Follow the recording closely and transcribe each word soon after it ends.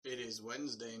is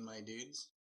Wednesday, my dudes.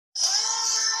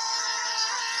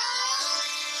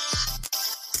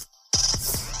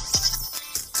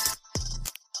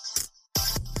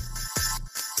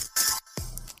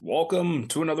 Welcome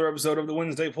to another episode of the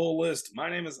Wednesday Pull List. My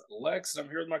name is Lex, and I'm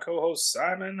here with my co-host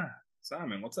Simon.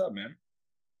 Simon, what's up, man?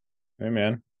 Hey,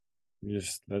 man.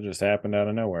 That just happened out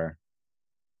of nowhere.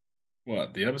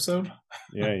 What, the episode?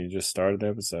 Yeah, you just started the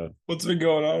episode. What's been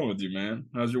going on with you, man?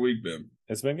 How's your week been?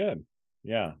 It's been good.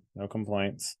 Yeah, no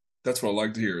complaints. That's what I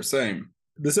like to hear. Same.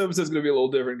 This episode's going to be a little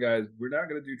different, guys. We're not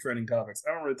going to do trending topics.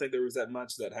 I don't really think there was that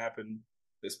much that happened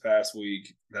this past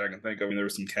week that I can think of. I mean, there were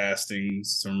some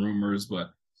castings, some rumors, but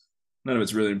none of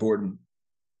it's really important.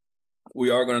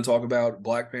 We are going to talk about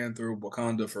Black Panther,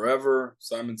 Wakanda Forever.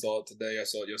 Simon saw it today. I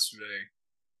saw it yesterday.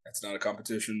 That's not a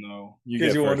competition, though.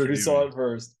 You wondered who saw it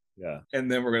first. Yeah. And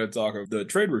then we're going to talk of the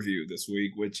trade review this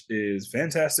week, which is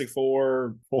Fantastic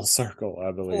Four. Full Circle,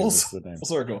 I believe is the name. Full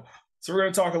Circle. So we're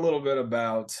going to talk a little bit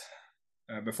about,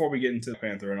 before we get into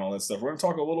Panther and all that stuff, we're going to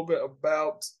talk a little bit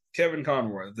about Kevin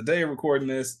Conroy. The day of recording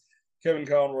this, Kevin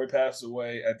Conroy passed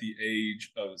away at the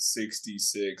age of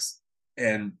 66.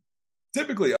 And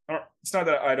typically, it's not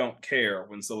that I don't care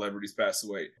when celebrities pass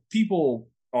away. People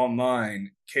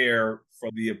online care for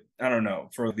the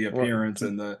appearance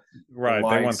and the right. The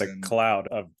they want the cloud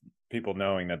of people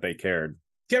knowing that they cared.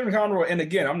 Kevin Conroy, and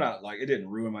again, I'm not like, it didn't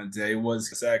ruin my day. It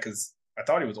was sad because I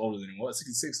thought he was older than he was.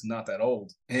 66 is not that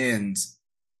old. And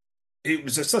it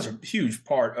was just such a huge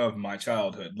part of my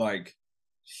childhood. Like,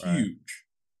 huge. Right.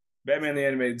 Batman the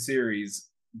Animated Series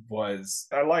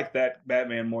I like that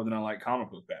Batman more than I like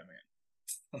comic book Batman.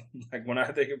 Like, when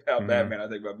I think about Batman, I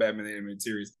think about Batman the Animated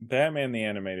Series. Batman the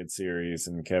Animated Series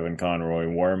and Kevin Conroy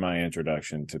were my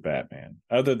introduction to Batman.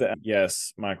 Other than,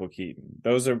 yes, Michael Keaton.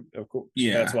 Those are, of course,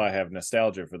 that's why I have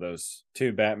nostalgia for those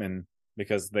two Batman,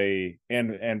 because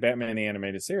and Batman the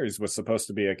Animated Series was supposed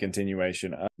to be a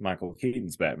continuation of Michael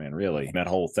Keaton's Batman, really. That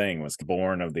whole thing was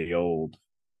born of the old.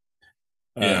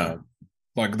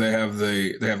 Like they have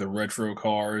the retro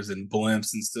cars and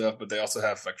blimps and stuff, but they also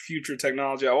have like future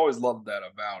technology. I always loved that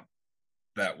about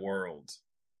that world.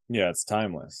 Yeah, it's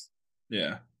timeless.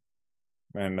 Yeah.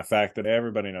 And the fact that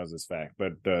everybody knows this fact,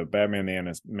 but the Batman the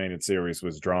Animated Series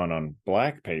was drawn on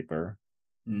black paper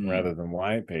rather than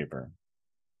white paper.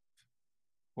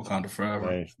 Wakanda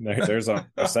Forever. There's a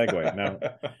segue. No.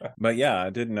 But yeah, I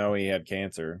didn't know he had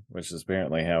cancer, which is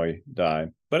apparently how he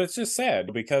died. But it's just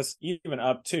sad because even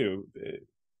up to,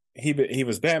 he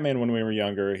was Batman when we were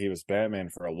younger. He was Batman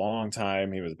for a long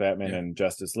time. He was Batman in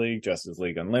Justice League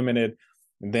Unlimited.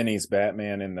 And then he's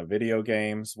Batman in the video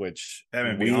games, which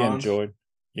we enjoyed.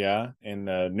 Yeah, in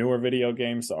the newer video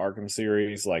games, the Arkham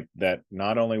series, like that,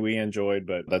 not only we enjoyed,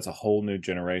 but that's a whole new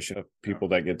generation of people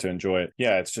that get to enjoy it.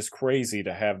 Yeah, it's just crazy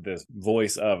to have this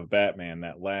voice of Batman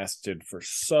that lasted for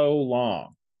so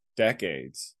long,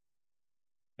 decades,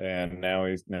 and now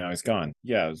he's gone.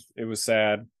 Yeah, it was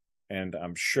sad, and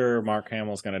I'm sure Mark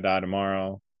Hamill's going to die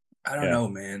tomorrow. I don't know,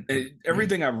 man.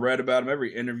 Everything I've read about him,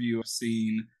 every interview I've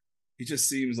seen, he just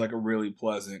seems like a really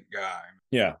pleasant guy.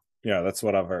 Yeah, that's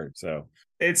what I've heard. So.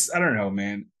 I don't know,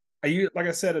 man. Like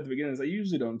I said at the beginning, I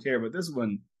usually don't care, but this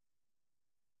one,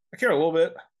 I care a little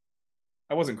bit.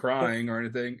 I wasn't crying or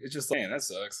anything. It's just like, man, that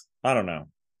sucks. I don't know.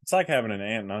 It's like having an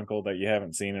aunt and uncle that you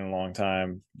haven't seen in a long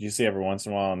time. You see every once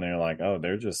in a while, and they're like, oh,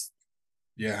 they're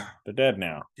dead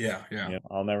now. Yeah.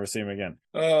 I'll never see them again.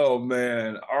 Oh,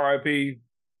 man. R.I.P.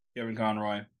 Kevin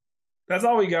Conroy. That's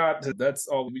all we got. That's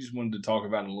all we just wanted to talk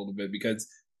about in a little bit, because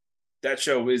that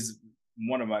show is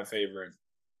one of my favorite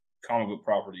comic book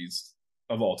properties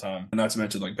of all time. And not to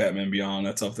mention like Batman Beyond,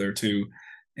 that's up there too.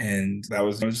 And that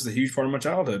was just a huge part of my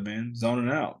childhood, man.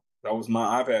 Zoning out. That was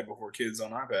my iPad before kids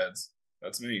on iPads.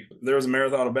 That's me. If there was a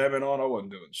marathon of Batman on, I wasn't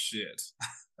doing shit.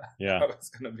 Yeah. I was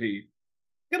going to be,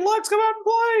 get Lex, come out and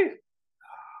play.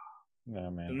 Yeah,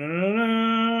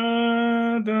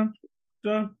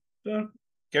 man.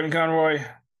 Kevin Conroy,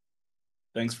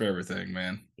 thanks for everything,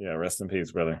 man. Yeah, rest in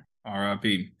peace, brother.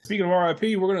 R.I.P. Speaking of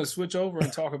R.I.P., we're going to switch over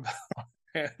and talk about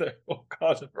Panther.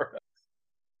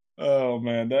 Oh,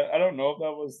 man. I don't know if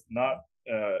that was not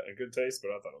a good taste,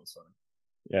 but I thought it was funny.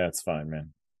 Yeah, it's fine,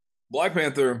 man. Black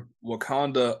Panther,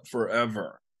 Wakanda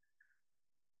Forever.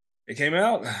 It came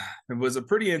out. It was a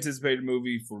pretty anticipated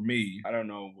movie for me. I don't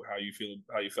know how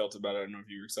you felt about it. I don't know if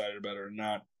you were excited about it or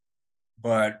not.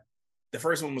 But the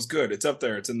first one was good. It's up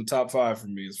there. It's in the top 5 for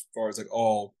me as far as like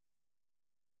all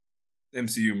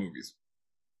MCU movies.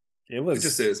 It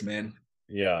just is, man.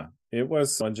 Yeah, it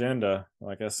was agenda.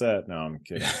 Like I said, no, I'm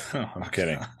kidding. I'm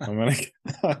kidding.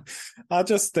 I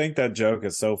just think that joke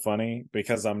is so funny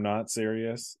because I'm not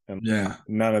serious, and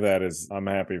none of that is. I'm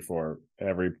happy for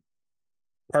every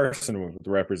person with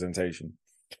representation.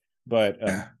 But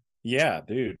yeah,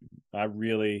 dude,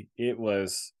 everyone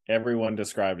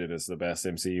described it as the best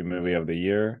MCU movie of the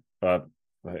year. But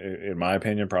in my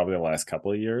opinion, probably the last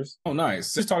couple of years. Oh,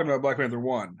 nice. Just talking about Black Panther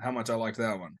 1, how much I liked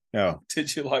that one. Oh.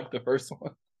 Did you like the first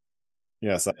one?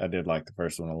 Yes, I did like the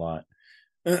first one a lot.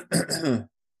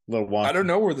 Little wonky. I don't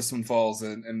know where this one falls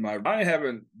in my... I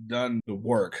haven't done the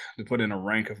work to put in a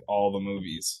rank of all the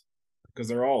movies because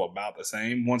they're all about the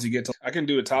same. Once you get to... I can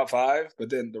do a top 5, but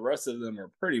then the rest of them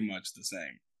are pretty much the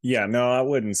same. Yeah, no, I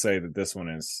wouldn't say that this one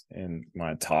is in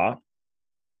my top.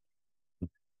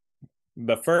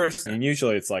 The first, and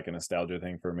usually it's like a nostalgia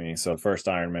thing for me. So first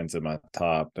Iron Man's in my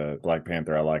top. The Black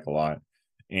Panther I like a lot.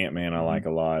 Ant-Man I like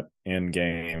a lot.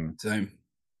 Endgame. Same.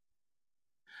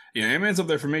 Yeah, Ant-Man's up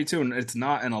there for me too, and it's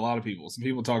not in a lot of people. Some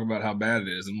people talk about how bad it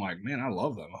is. I'm like, man, I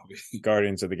love that movie.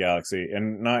 Guardians of the Galaxy,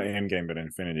 and not Endgame, but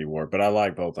Infinity War. But I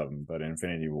like both of them, but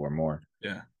Infinity War more.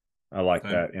 Yeah. I like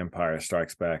that Empire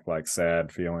Strikes Back, like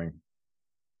sad feeling.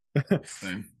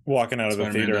 Same. Walking out of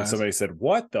the theater and somebody said,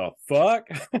 "What the fuck?"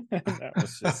 That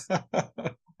was just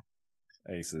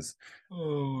aces.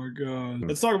 Oh my god.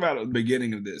 Let's talk about the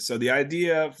beginning of this. So the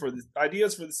ideas for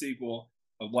the sequel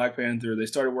of Black Panther, they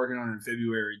started working on it in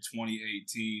February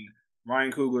 2018.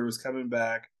 Ryan Coogler was coming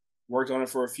back, worked on it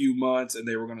for a few months, and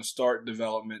they were going to start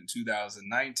development in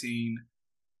 2019.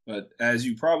 But as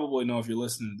you probably know if you're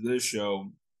listening to this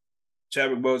show,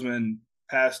 Chadwick Boseman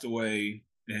passed away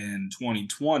in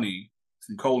 2020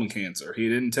 from colon cancer. He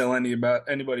didn't tell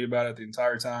anybody about it the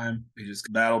entire time. He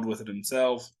just battled with it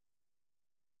himself.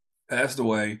 Passed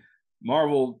away.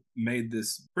 Marvel made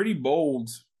this pretty bold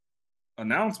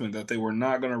announcement that they were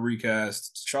not going to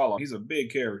recast T'Challa. He's a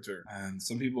big character, and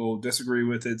some people disagree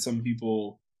with it. Some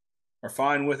people are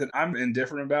fine with it. I'm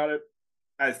indifferent about it.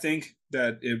 I think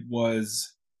that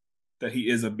he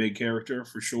is a big character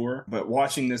for sure. But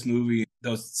watching this movie,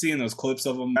 seeing those clips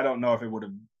of him, I don't know if it would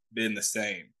have been the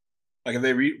same. Like if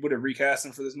they would have recast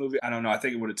him for this movie, I don't know. I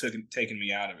think it would have taken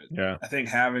me out of it. Yeah. I think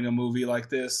having a movie like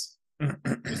this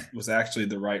was actually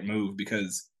the right move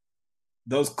because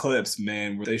those clips,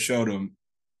 man, where they showed him,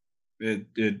 it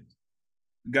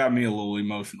got me a little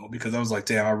emotional because I was like,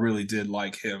 damn, I really did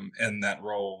like him in that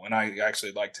role. And I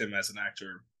actually liked him as an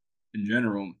actor in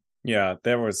general. Yeah,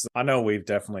 I know we've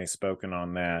definitely spoken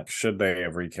on that. Should they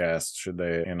have recast? Should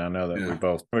they? And I know that we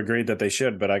both agreed that they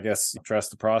should, but I guess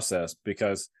trust the process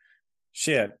because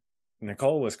shit,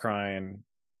 Nicole was crying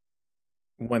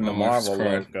when the Marvel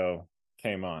logo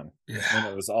came on. Yeah. And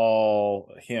it was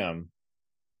all him.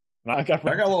 And I got a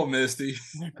little misty.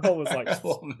 Nicole was like,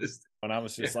 and I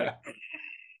was just like,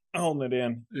 holding it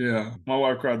in. Yeah. My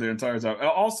wife cried the entire time.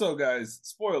 Also, guys,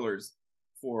 spoilers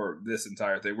for this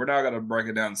entire thing. We're not going to break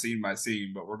it down scene by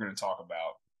scene, but we're going to talk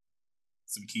about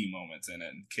some key moments in it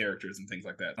and characters and things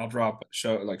like that. I'll drop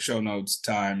show notes,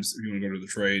 times, if you want to go to the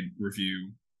trade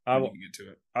review. You can get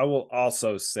to it. I will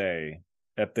also say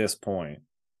at this point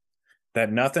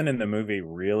that nothing in the movie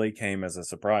really came as a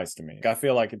surprise to me. I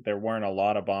feel like there weren't a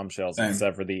lot of bombshells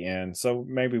except for the end. So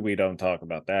maybe we don't talk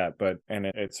about that, and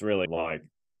it's really like,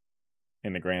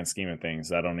 in the grand scheme of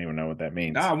things, I don't even know what that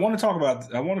means. I want to talk about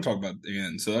the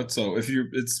end. So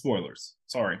it's spoilers.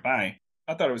 Sorry. Bye.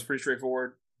 I thought it was pretty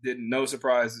straightforward. No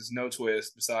surprises, no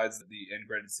twist besides the end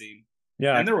credit scene.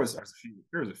 Yeah. And there was a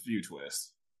few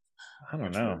twists. I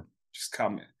don't know. Just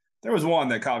caught me. There was one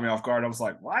that caught me off guard. I was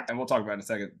like, what? And we'll talk about it in a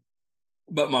second.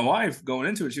 But my wife, going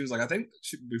into it, she was like,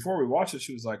 before we watched it,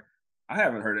 she was like, I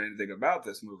haven't heard anything about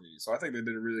this movie. So I think they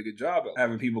did a really good job of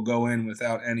having people go in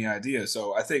without any idea.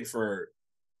 So I think for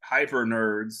hyper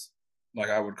nerds, like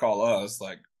I would call us,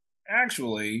 like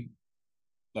actually,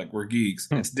 like we're geeks,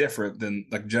 it's different than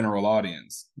like general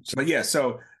audience. But yeah,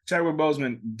 so Chadwick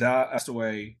Boseman passed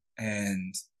away,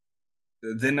 and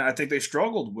then I think they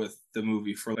struggled with the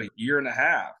movie for like a year and a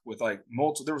half with like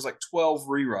there was like 12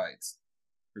 rewrites.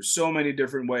 There's so many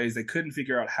different ways. They couldn't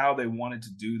figure out how they wanted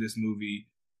to do this movie.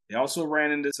 They also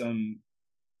ran into some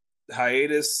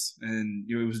hiatus, and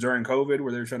it was during COVID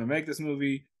where they were trying to make this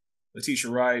movie. Letitia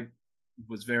Wright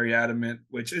was very adamant,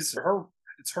 which is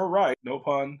it's her right, no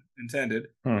pun intended.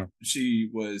 She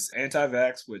was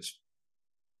anti-vax, which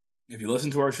if you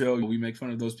listen to our show, we make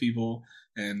fun of those people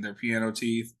and their piano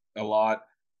teeth a lot.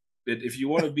 But if you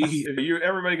want to be,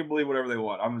 everybody can believe whatever they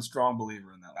want. I'm a strong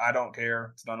believer in that. I don't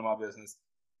care. It's none of my business.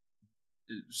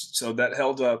 So that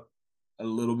held up a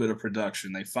little bit of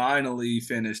production. They finally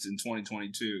finished in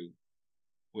 2022,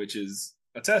 which is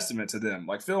a testament to them.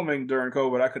 Like filming during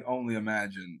COVID, I could only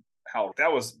imagine how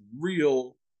that was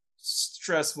real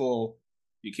stressful.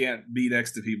 You can't be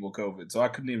next to people COVID. So I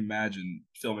couldn't even imagine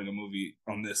filming a movie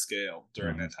on this scale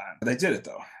during that time. They did it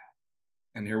though.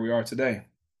 And here we are today.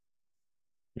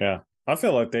 Yeah. I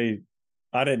feel like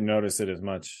I didn't notice it as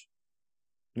much.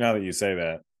 Now that you say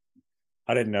that,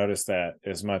 I didn't notice that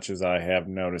as much as I have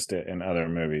noticed it in other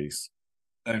movies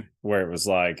Same. where it was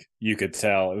like, you could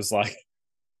tell it was like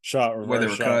shot, The way they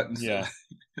reverse were shot. cut and Yeah.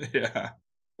 stuff. Yeah.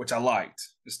 Which I liked.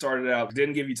 It started out,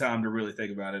 didn't give you time to really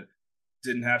think about it.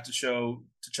 Didn't have to show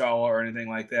T'Challa or anything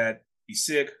like that. He's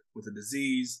sick with a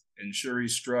disease, and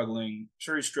Shuri's struggling.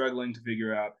 Shuri's struggling to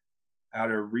figure out how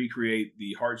to recreate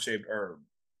the heart-shaped herb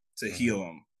to heal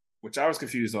him, which I was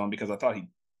confused on because I thought he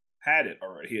had it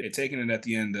already. He had taken it at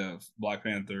the end of Black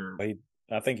Panther.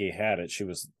 I think he had it.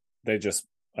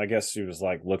 I guess she was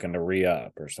like looking to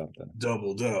re-up or something.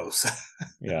 Double dose.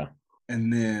 Yeah.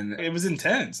 And then it was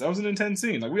intense. That was an intense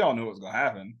scene. Like, we all knew what was going to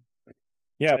happen.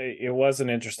 Yeah, it was an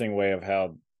interesting way of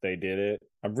how they did it.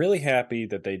 I'm really happy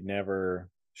that they never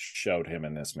showed him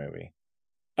in this movie.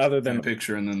 Other than the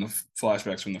picture and then the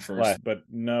flashbacks from the first. But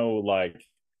no, like,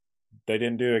 they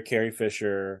didn't do a Carrie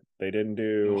Fisher. They didn't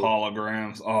do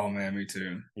holograms. Oh, man, me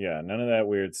too. Yeah, none of that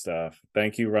weird stuff.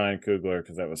 Thank you, Ryan Coogler,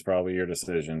 because that was probably your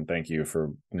decision. Thank you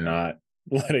for not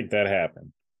letting that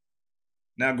happen.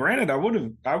 Now, granted, I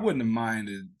wouldn't have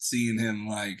minded seeing him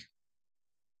like,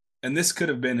 and this could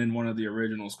have been in one of the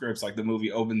original scripts. Like, the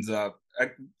movie opens up.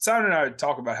 Simon and I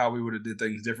talk about how we would have did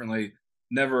things differently.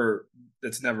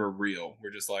 That's never real.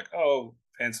 We're just like, oh,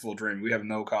 fanciful dream. We have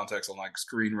no context on like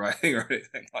screenwriting or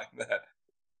anything like that.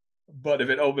 But if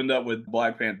it opened up with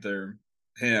Black Panther,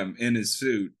 him in his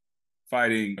suit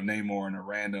fighting Namor in a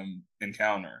random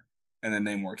encounter, and then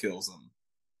Namor kills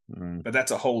him. But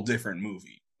that's a whole different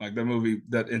movie. Like,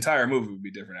 that entire movie would be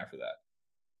different after that.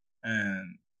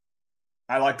 And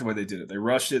I like the way they did it. They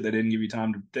rushed it. They didn't give you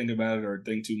time to think about it or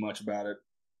think too much about it.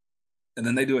 And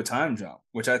then they do a time jump,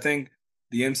 which I think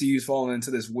the MCU's fallen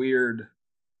into this weird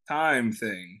time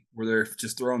thing where they're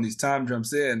just throwing these time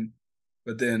jumps in,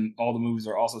 but then all the movies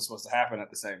are also supposed to happen at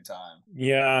the same time.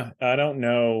 Yeah, I don't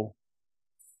know.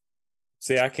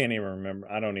 See, I can't even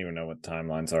remember. I don't even know what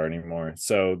timelines are anymore.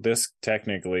 So this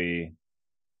technically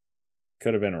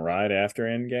could have been right after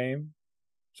Endgame.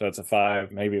 So it's a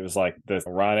 5. Maybe it was like the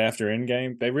right after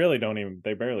Endgame. They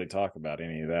barely talk about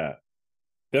any of that.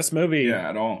 This movie, yeah,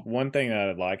 at all. One thing that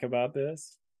I like about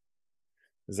this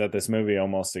is that this movie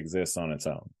almost exists on its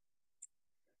own.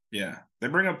 Yeah, they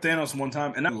bring up Thanos one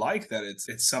time, and I like that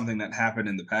it's something that happened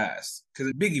in the past,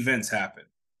 because big events happen,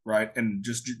 right? And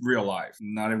just real life.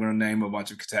 I'm not even going to name a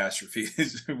bunch of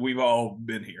catastrophes. We've all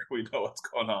been here. We know what's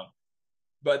going on.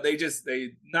 But they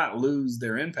not lose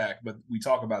their impact, but we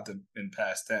talk about them in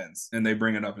past tense, and they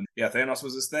bring it up. And yeah, Thanos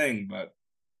was this thing, but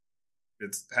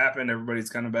it's happened. Everybody's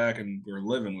kind of back, and we're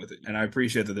living with it. And I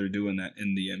appreciate that they're doing that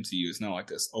in the MCU. It's not like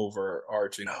this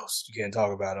overarching, you can't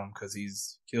talk about him because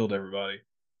he's killed everybody.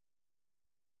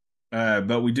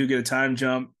 But we do get a time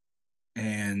jump,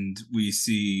 and we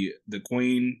see the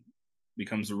Queen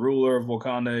becomes the ruler of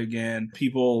Wakanda again.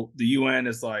 The UN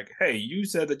is like, hey, you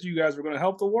said that you guys were going to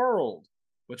help the world,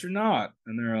 but you're not.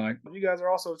 And they're like, you guys are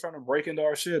also trying to break into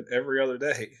our shit every other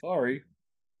day. Sorry.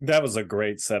 That was a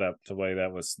great setup, the way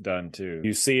that was done, too.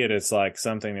 You see it, it's like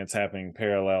something that's happening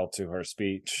parallel to her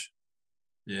speech.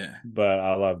 Yeah. But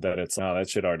I love that that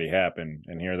shit already happened,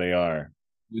 and here they are.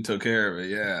 We took care of it,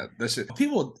 yeah. That shit.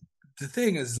 The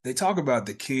thing is, they talk about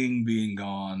the king being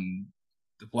gone,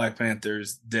 the Black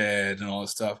Panther's dead, and all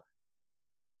this stuff.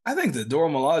 I think the Dora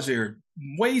Milaje are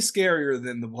way scarier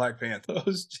than the Black Panther.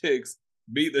 Those chicks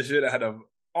beat the shit out of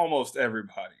almost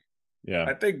everybody. Yeah.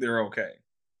 I think they're okay.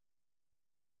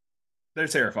 They're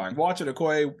terrifying. Watching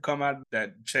Okoye come out of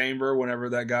that chamber whenever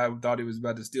that guy thought he was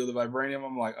about to steal the vibranium,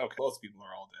 I'm like, okay, those people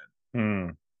are all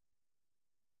dead.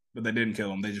 But they didn't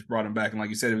kill him. They just brought him back. And like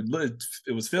you said,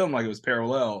 it was filmed like it was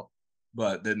parallel.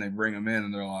 But then they bring them in,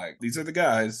 and they're like, these are the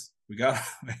guys. We got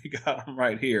them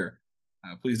right here.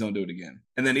 Please don't do it again.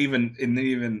 And then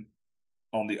even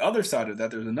on the other side of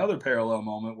that, there's another parallel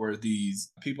moment where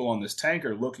these people on this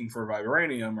tanker looking for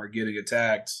vibranium are getting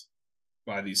attacked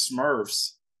by these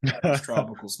Smurfs, these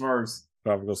tropical Smurfs.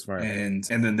 Tropical Smurfs.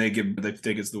 And then they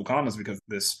think it's the Wakandas because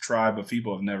this tribe of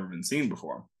people have never been seen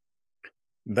before.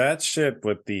 That shit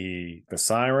with the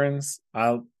sirens,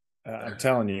 I'm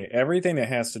telling you, everything that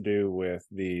has to do with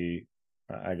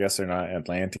I guess they're not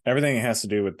Atlantean. Everything that has to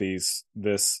do with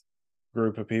this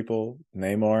group of people,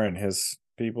 Namor and his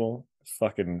people,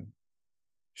 fucking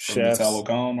chefs. From the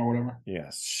Talocon or whatever?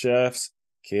 Yes, chef's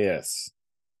kiss.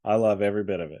 I love every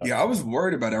bit of it. Yeah, I was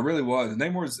worried about it. I really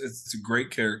was. It's a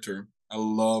great character. I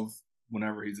love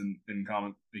whenever he's in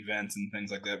comic events and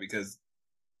things like that, because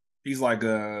he's like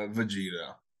a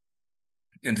Vegeta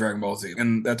in Dragon Ball Z,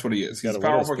 and that's what he is. He's a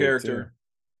powerful character.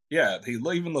 Yeah, he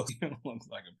even looks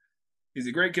like him. He's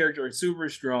a great character. He's super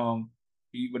strong,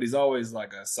 but he's always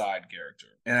like a side character.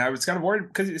 And I was kind of worried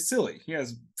because he's silly. He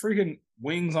has freaking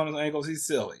wings on his ankles. He's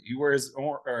silly. He wears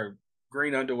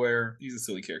green underwear. He's a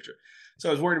silly character. So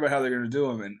I was worried about how they're going to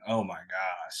do him. And oh my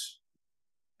gosh,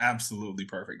 absolutely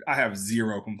perfect. I have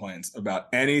zero complaints about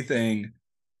anything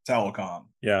Telecom.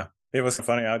 Yeah, it was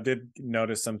funny. I did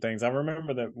notice some things. I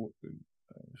remember that.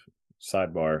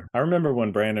 Sidebar. I remember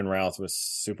when Brandon Routh was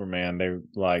Superman,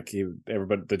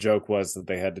 everybody, the joke was that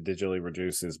they had to digitally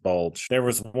reduce his bulge. There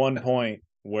was one point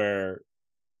where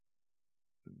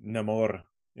Namor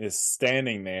is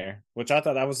standing there, which I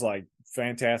thought that was like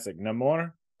fantastic.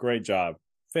 Namor, great job.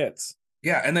 Fits.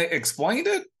 Yeah, and they explained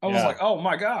it. I was like, oh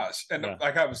my gosh. And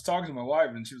like I was talking to my wife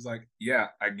and she was like, yeah,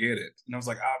 I get it. And I was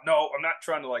like, oh, no, I'm not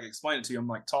trying to like explain it to you. I'm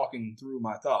like talking through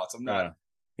my thoughts. I'm not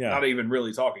not even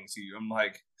really talking to you. I'm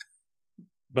like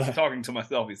talking to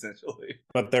myself essentially.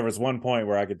 But there was one point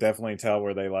where I could definitely tell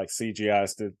where they like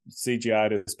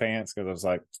CGI'd his pants because I was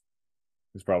like,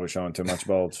 he's probably showing too much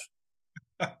bulge.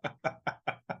 I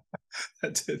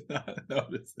did not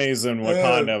notice. Amazing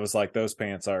Wakanda was like, those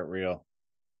pants aren't real.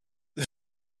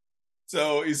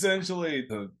 So essentially,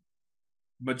 the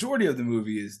majority of the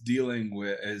movie is dealing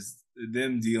with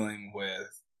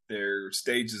their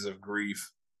stages of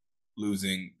grief,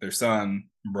 losing their son,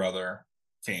 brother,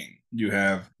 King. You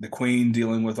have the Queen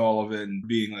dealing with all of it and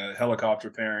being a helicopter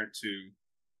parent to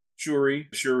Shuri.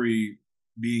 Shuri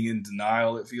being in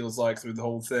denial, it feels like, through the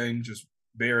whole thing, just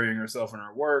burying herself in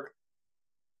her work.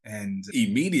 And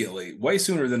immediately, way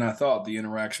sooner than I thought, the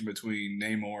interaction between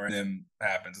Namor and him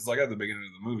happens. It's like at the beginning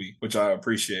of the movie, which I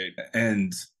appreciate.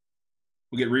 And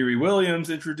we get Riri Williams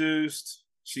introduced.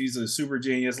 She's a super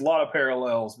genius. A lot of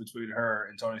parallels between her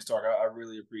and Tony Stark. I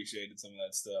really appreciated some of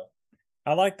that stuff.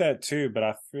 I like that too, but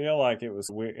I feel like it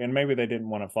was weird. And maybe they didn't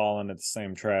want to fall into the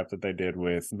same trap that they did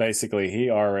with, basically,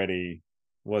 he already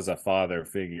was a father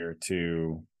figure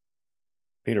to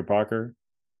Peter Parker.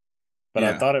 But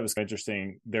I thought it was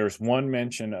interesting. There's one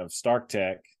mention of Stark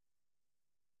Tech,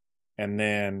 and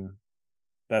then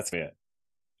that's it.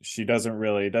 It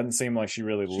doesn't seem like she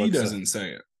really looks. She doesn't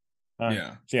say it.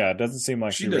 It doesn't seem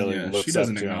like she really looks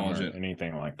up to him or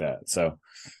anything like that. So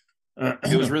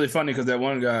it was really funny because that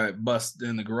one guy busted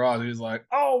in the garage. He was like,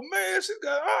 "Oh man, she's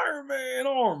got Iron Man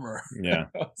armor." Yeah,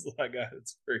 I was like, "God,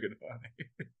 it's freaking funny."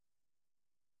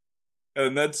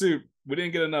 And that suit, we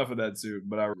didn't get enough of that suit,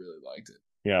 but I really liked it.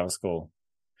 Yeah, it was cool.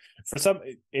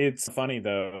 It's funny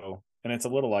though, and it's a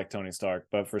little like Tony Stark,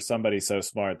 but for somebody so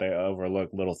smart, they overlook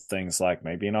little things like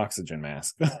maybe an oxygen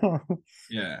mask.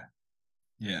 Yeah.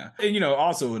 And,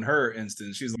 also in her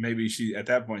instance, at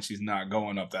that point, she's not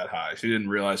going up that high. She didn't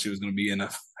realize she was going to be in a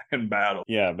battle.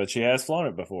 Yeah, but she has flown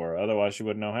it before. Otherwise, she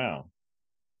wouldn't know how.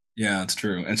 Yeah, that's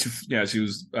true. And she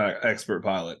was an expert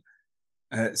pilot.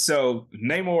 So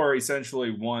Namor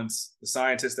essentially wants the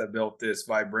scientist that built this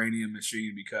vibranium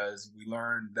machine because we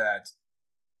learned that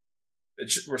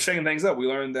we're shaking things up. We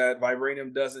learned that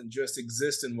vibranium doesn't just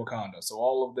exist in Wakanda. So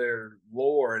all of their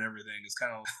lore and everything is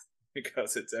kind of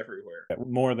because it's everywhere.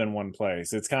 More than one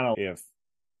place. It's kind of if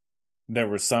there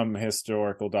was some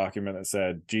historical document that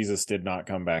said Jesus did not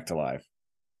come back to life.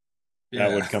 Yeah.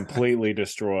 That would completely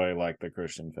destroy like the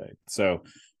Christian faith. So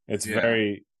it's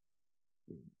very,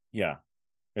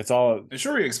 it's all. And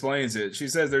Shuri explains it. She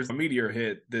says there's a meteor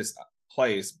hit this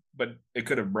place, but it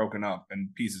could have broken up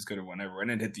and pieces could have went everywhere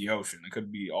and it hit the ocean. It could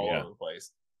be all over the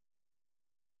place.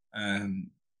 And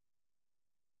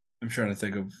I'm trying to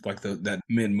think of like that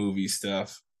mid-movie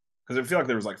stuff because I feel like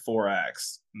there was like 4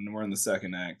 acts and we're in the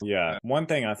second act. Yeah. One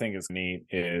thing I think is neat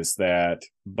is that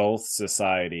both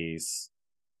societies.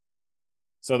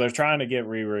 So they're trying to get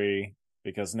Riri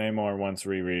because Namor wants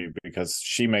Riri because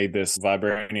she made this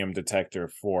vibranium detector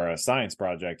for a science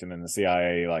project and then the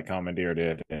CIA like commandeered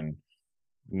it and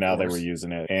now they were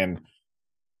using it. And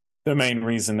the main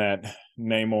reason that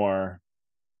Namor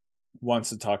wants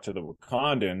to talk to the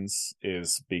Wakandans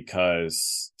is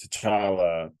because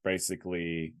T'Challa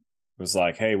basically was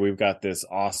like, hey, we've got this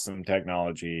awesome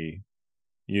technology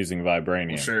using vibranium.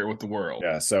 We'll share it with the world.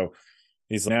 Yeah, so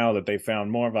he's now that they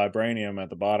found more vibranium at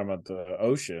the bottom of the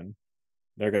ocean,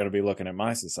 they're going to be looking at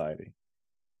my society.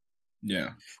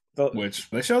 Yeah, which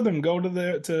they showed them go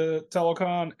to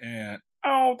Telecon, and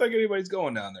I don't think anybody's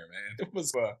going down there, man. It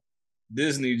was a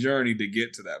Disney journey to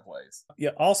get to that place.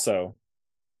 Yeah, also,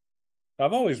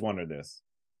 I've always wondered this.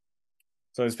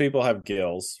 So these people have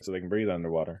gills so they can breathe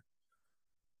underwater.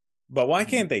 But why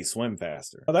can't they swim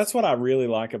faster? Well, that's what I really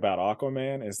like about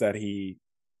Aquaman is that he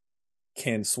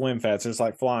can swim faster. It's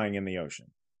like flying in the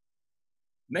ocean.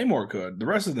 Namor could. The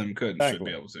rest of them could and should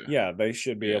be able to. Yeah, they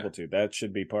should be able to. That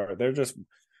should be part. They're just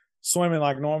swimming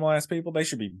like normal ass people. They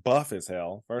should be buff as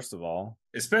hell. First of all,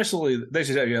 especially they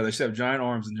should have giant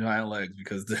arms and giant legs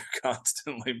because they're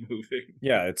constantly moving.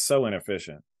 Yeah, it's so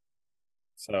inefficient.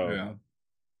 So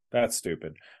that's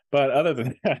stupid. But other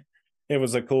than that, it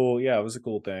was a cool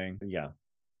thing. Yeah,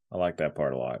 I like that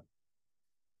part a lot.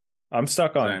 I'm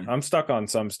stuck on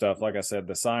some stuff. Like I said,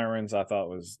 the sirens I thought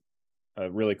was a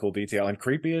really cool detail and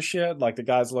creepy as shit. Like the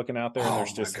guys looking out there and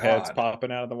there's just heads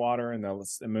popping out of the water and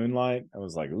the moonlight. I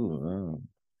was like, ooh.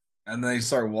 And they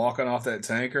start walking off that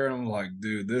tanker and I'm like,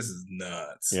 dude, this is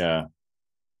nuts. Yeah.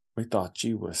 We thought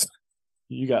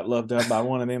you got loved up by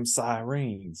one of them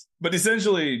sirens. But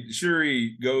essentially,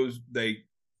 Shuri goes,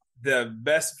 the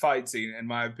best fight scene, in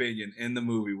my opinion, in the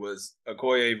movie was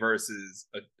Okoye versus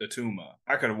Atuma.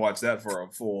 I could have watched that for a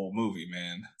full movie,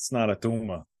 man. It's not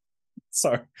Atuma.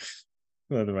 Sorry.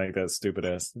 I had to make that stupid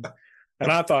ass.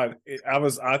 And I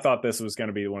thought this was going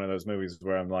to be one of those movies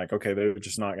where I'm like, okay, they're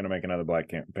just not going to make another Black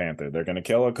Panther. They're going to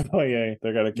kill Okoye.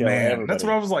 They're going to kill everybody. That's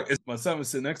what I was like. My son was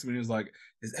sitting next to me and he was like,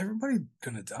 is everybody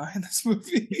going to die in this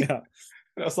movie? Yeah.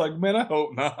 And I was like, man, I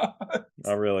hope not.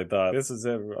 I really thought this is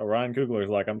it. Ryan Coogler's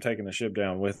like, I'm taking the ship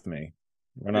down with me.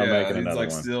 We're not making another one.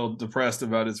 He's like still depressed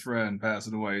about his friend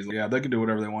passing away. He's like, yeah, they can do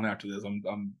whatever they want after this.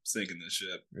 I'm sinking this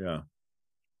ship. Yeah.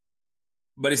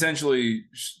 But essentially,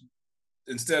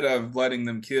 instead of letting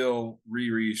them kill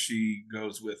Riri, she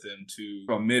goes with him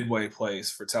to a midway place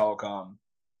for Telecom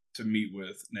to meet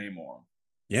with Namor.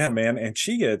 Yeah, man. And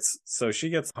she gets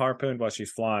harpooned while she's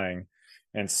flying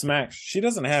and smacked. She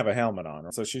doesn't have a helmet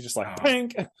on, so she's just like,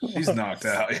 pink. She's knocked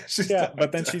out.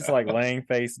 But then she's like laying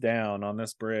face down on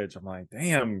this bridge. I'm like,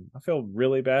 damn, I feel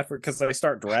really bad for her because they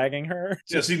start dragging her.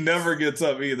 Yeah, she never gets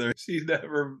up either.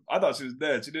 I thought she was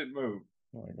dead. She didn't move.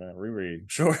 Oh my God, Riri,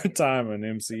 short time in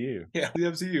MCU. Yeah, the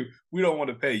MCU, we don't want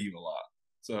to pay you a lot.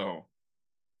 So,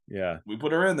 yeah. We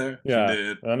put her in there. Yeah. She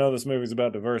did. I know this movie's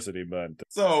about diversity, but.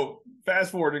 So,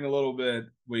 fast forwarding a little bit,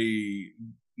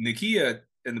 Nakia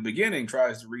in the beginning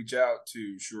tries to reach out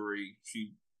to Shuri.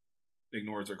 She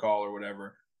ignores her call or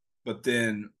whatever. But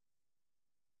then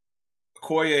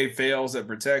Okoye fails at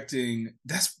protecting.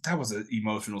 That was an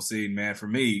emotional scene, man, for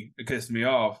me. It pissed me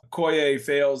off. Okoye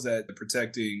fails at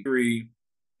protecting Shuri.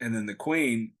 And then the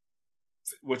queen,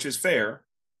 which is fair,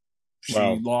 she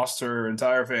lost her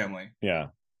entire family. Yeah.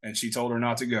 And she told her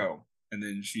not to go. And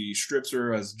then she strips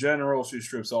her as general. She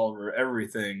strips all of her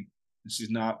everything. And she's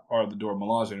not part of the Dora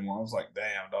Milaje anymore. I was like,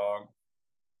 damn, dog.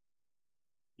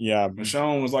 Yeah.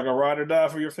 Michonne was like a ride or die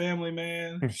for your family,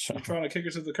 man. You're trying to kick her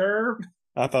to the curb.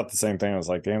 I thought the same thing. I was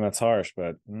like, damn, that's harsh,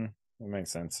 but it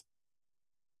makes sense.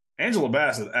 Angela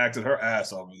Bassett acted her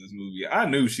ass off in this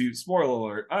movie. Spoiler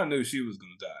alert, I knew she was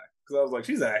going to die. Because I was like,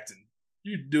 she's acting.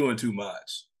 You're doing too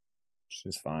much.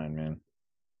 She's fine, man.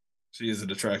 She is an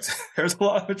attractive. There's a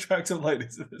lot of attractive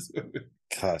ladies in this movie.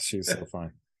 Gosh, she's so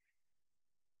fine.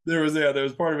 There was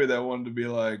part of me that wanted to be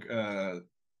like,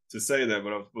 to say that,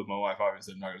 but I was with my wife,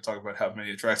 obviously, I'm not going to talk about how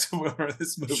many attractive women are in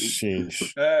this movie.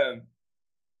 Sheesh. And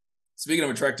speaking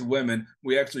of attractive women,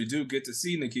 we actually do get to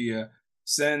see Nakia.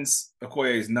 Since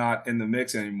Okoye is not in the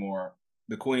mix anymore,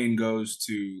 the queen goes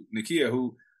to Nakia,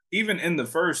 who, even in the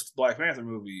first Black Panther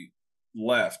movie,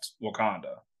 left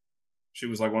Wakanda. She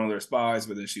was like one of their spies,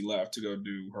 but then she left to go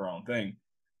do her own thing.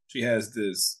 She has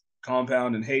this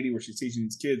compound in Haiti where she's teaching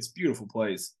these kids. Beautiful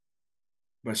place.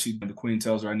 But the queen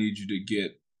tells her, I need you to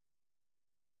get,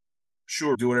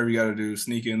 sure, do whatever you got to do,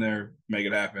 sneak in there, make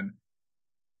it happen.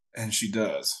 And she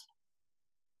does.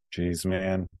 Jeez,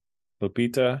 man.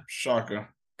 Lupita. Shaka.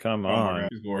 Come on.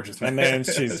 She's gorgeous, man. And then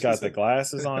she's got the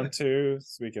glasses on too,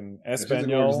 speaking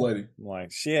Espanol. I'm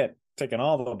like, shit, ticking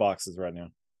all the boxes right now.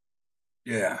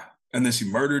 Yeah. And then she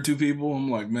murdered 2 people.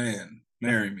 I'm like, man,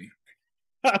 marry me.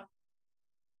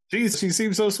 She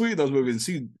seems so sweet in those movies.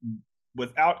 She,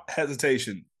 without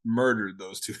hesitation, murdered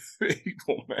those 2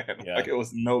 people, man. Yeah. Like it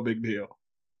was no big deal.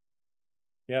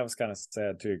 Yeah, it was kind of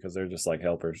sad too because they're just like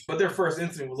helpers. But their first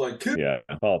instinct was like, kill. Yeah,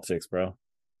 politics, bro.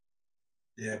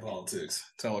 Yeah, politics.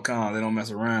 Telecom, they don't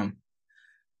mess around.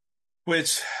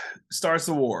 Which starts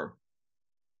the war.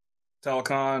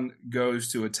 Telecom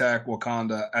goes to attack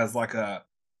Wakanda as like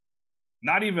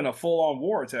not even a full-on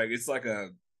war attack. It's like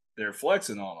they're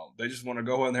flexing on them. They just want to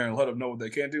go in there and let them know what they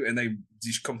can do, and they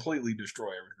completely destroy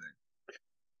everything.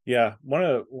 Yeah, one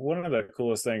of the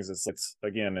coolest things is it's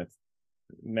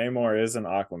Namor is an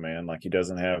Aquaman. Like he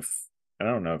doesn't have. I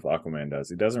don't know if Aquaman does.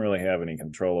 He doesn't really have any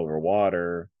control over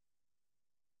water.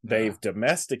 They've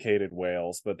domesticated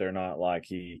whales, but they're not like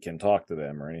he can talk to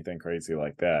them or anything crazy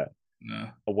like that. No.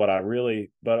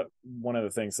 But one of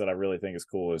the things that I really think is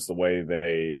cool is the way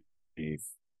they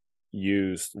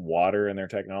used water in their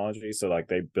technology. So like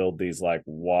they build these like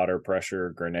water pressure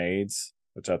grenades,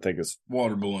 which I think is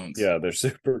water balloons. Yeah, they're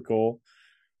super cool.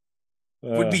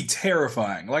 Would be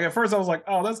terrifying. Like at first I was like,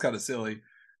 oh, that's kind of silly.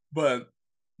 But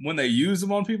when they use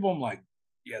them on people, I'm like,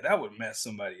 yeah, that would mess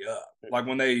somebody up. Like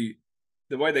when the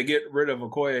way they get rid of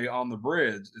Okoye on the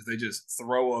bridge is they just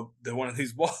throw one of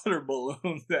these water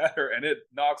balloons at her and it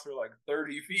knocks her like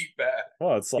 30 feet back.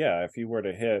 Well, it's like, yeah, if you were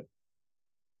to hit,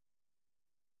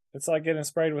 it's like getting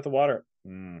sprayed with a water.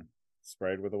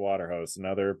 Sprayed with a water hose.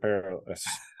 Another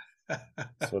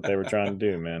that's what they were trying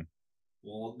to do, man.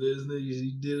 Walt Disney,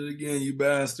 you did it again, you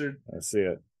bastard. I see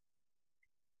it.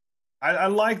 I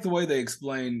like the way they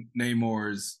explain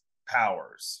Namor's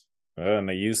powers. And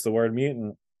they used the word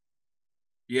mutant.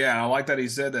 Yeah, I like that he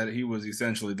said that he was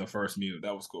essentially the first mutant.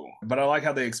 That was cool. But I like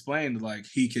how they explained, like,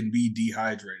 he can be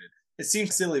dehydrated. It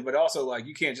seems silly, but also, like,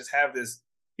 you can't just have this.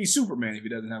 He's Superman if he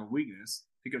doesn't have a weakness.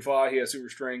 He can fly, he has super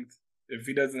strength. If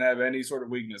he doesn't have any sort of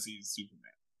weakness, he's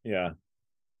Superman. Yeah.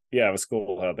 Yeah, it was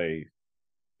cool how they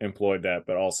employed that,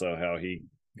 but also how he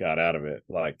got out of it.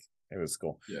 Like, it was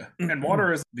cool. Yeah. And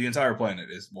water is, the entire planet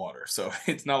is water. So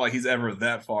it's not like he's ever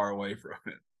that far away from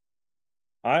it.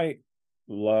 I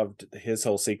loved his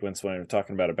whole sequence when we were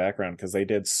talking about a background because they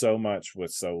did so much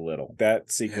with so little.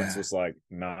 That sequence was like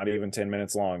not even 10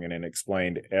 minutes long, and it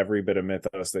explained every bit of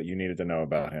mythos that you needed to know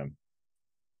about him.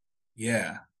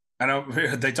 Yeah. And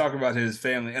they talk about his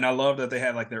family, and I love that they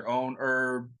had like their own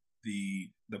herb. The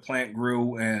plant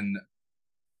grew in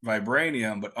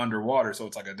vibranium, but underwater, so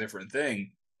it's like a different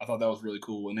thing. I thought that was really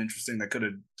cool and interesting. They could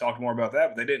have talked more about that,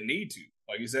 but they didn't need to.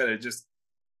 Like you said,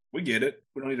 we get it.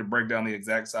 We don't need to break down the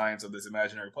exact science of this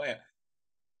imaginary plant.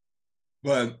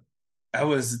 But a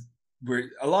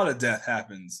lot of death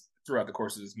happens throughout the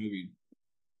course of this movie.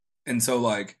 And so,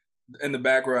 like, in the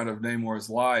background of Namor's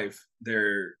life,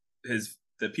 the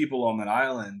people on that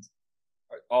island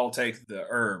all take the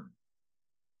herb,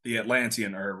 the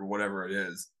Atlantean herb or whatever it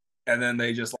is, and then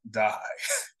they just die.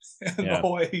 And the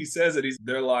way he says it,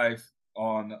 their life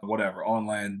on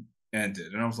land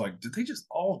ended. And I was like, did they just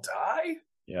all die?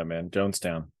 Yeah, man,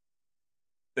 Jonestown.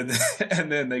 And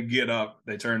then they get up,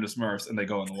 they turn to Smurfs, and they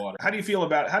go in the water. How do you feel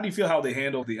how they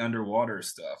handle the underwater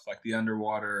stuff? Like the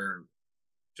underwater,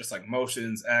 just like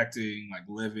motions, acting, like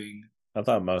living. I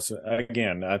thought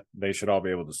they should all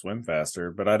be able to swim faster,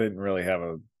 but I didn't really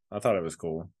I thought it was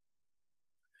cool.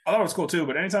 I thought it was cool too,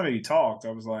 but anytime he talked,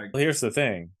 I was like... Well, here's the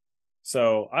thing.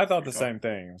 So I thought the same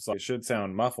thing. So it should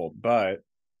sound muffled, but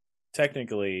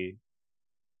technically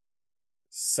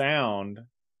sound,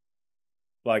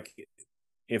 like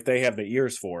if they have the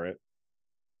ears for it.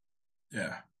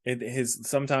 Yeah.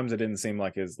 Sometimes it didn't seem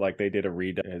like they did a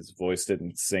read. His voice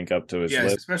didn't sync up to his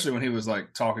lips. Especially when he was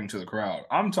like talking to the crowd.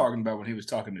 I'm talking about when he was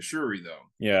talking to Shuri though.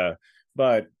 Yeah.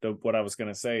 But what I was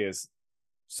going to say is,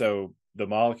 so the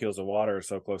molecules of water are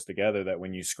so close together that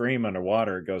when you scream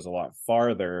underwater, it goes a lot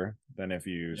farther than if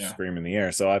you scream in the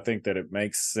air. So I think that it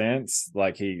makes sense.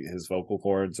 Like his vocal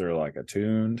cords are like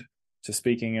attuned to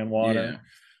speaking in water. Yeah.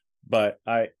 But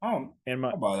my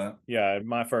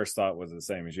first thought was the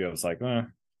same as you. I was like,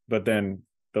 but then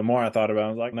the more I thought about it, I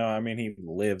was like, no, I mean, he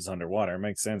lives underwater. It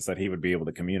makes sense that he would be able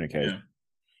to communicate. Yeah.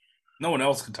 No one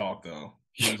else could talk though.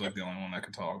 He was like the only one that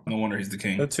could talk. No wonder he's the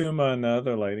king. Atuma and the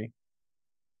other lady.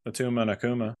 Atuma and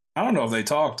Akuma. I don't know if they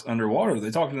talked underwater.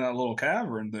 They talked in that little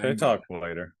cavern thing. They talked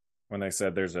later when they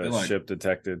said there's a ship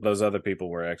detected. Those other people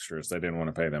were extras. They didn't want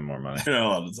to pay them more money. They're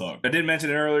not allowed to talk. I did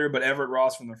mention it earlier, but Everett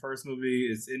Ross from the first movie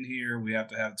is in here. We have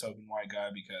to have a token white guy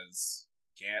because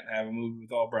you can't have a movie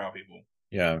with all brown people.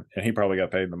 Yeah, and he probably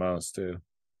got paid the most too.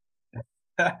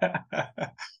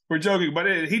 We're joking, but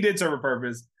he did serve a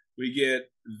purpose. We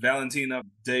get Valentina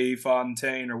De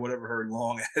Fontaine or whatever her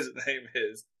long ass name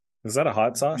is. Is that a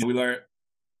hot sauce?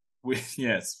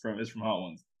 It's from Hot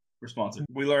Ones. We're sponsored.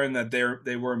 We learned that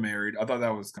they were married. I thought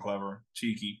that was clever,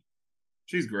 cheeky.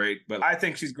 She's great, but I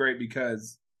think she's great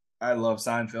because I love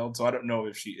Seinfeld, so I don't know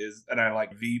if she is, and I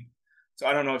like Veep, so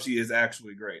I don't know if she is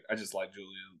actually great. I just like Julia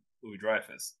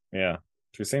Louis-Dreyfus. Yeah,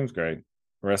 she seems great.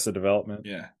 Arrested Development.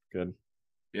 Yeah, good.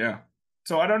 Yeah,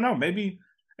 so I don't know, maybe,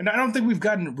 and I don't think we've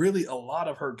gotten really a lot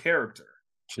of her character.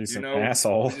 She's an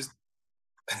asshole.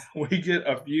 We get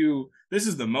a few. This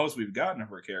is the most we've gotten of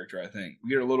her character, I think.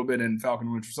 We get a little bit in Falcon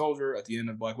and Winter Soldier at the end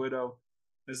of Black Widow.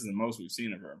 This is the most we've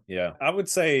seen of her. Yeah. I would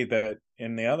say that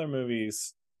in the other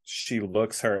movies, she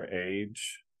looks her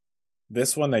age.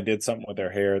 This one, they did something with her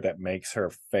hair that makes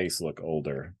her face look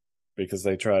older because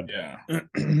they tried. Yeah.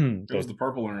 It was the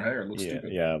purple in her hair. It looks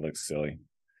stupid. Yeah, it looks silly.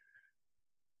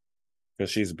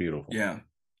 because she's beautiful. Yeah,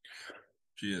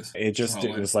 she is.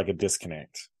 It was like a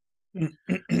disconnect.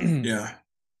 Yeah.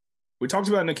 We talked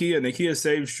about Nakia. Nakia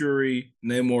saves Shuri.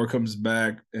 Namor comes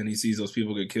back and he sees those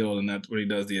people get killed, and that's when he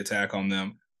does the attack on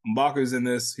them. M'Baku's in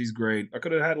this. He's great. I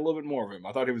could have had a little bit more of him.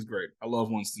 I thought he was great. I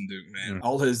love Winston Duke, man.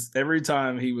 Every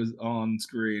time he was on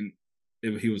screen,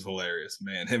 he was hilarious,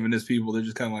 man. Him and his people, they're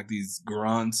just kind of like these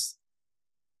grunts,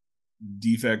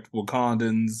 defect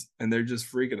Wakandans, and they're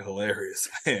just freaking hilarious,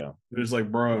 man. Yeah. They're just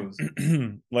like bros.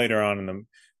 Later on in the,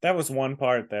 that was one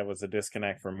part that was a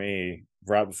disconnect for me.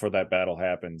 Right before that battle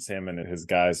happens, him and his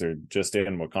guys are just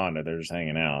in Wakanda. They're just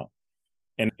hanging out.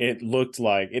 And it looked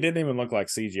like, it didn't even look like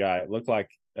CGI. It looked like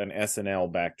an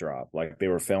SNL backdrop. Like they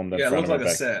were filmed in front of it looked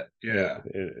like a set. Yeah.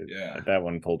 That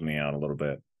one pulled me out a little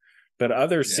bit. But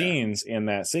other scenes in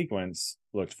that sequence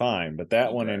looked fine. But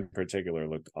that one in particular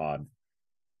looked odd.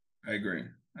 I agree.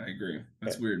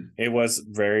 That's weird. It was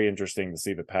very interesting to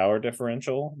see the power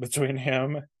differential between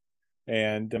him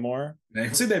and Namor.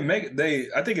 See,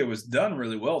 I think it was done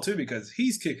really well too, because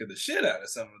he's kicking the shit out of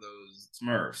some of those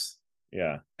Smurfs.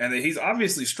 Yeah. And he's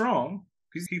obviously strong.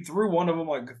 He threw one of them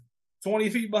like 20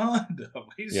 feet behind him.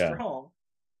 He's strong.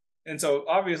 And so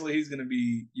obviously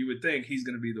you would think he's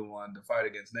going to be the one to fight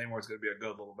against Namor. It's going to be a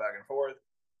good little back and forth.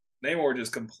 Namor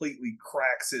just completely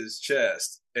cracks his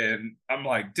chest. And I'm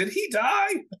like, did he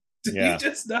die? Did he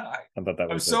just die? I thought that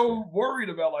was I'm so worried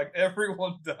about like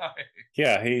everyone dying.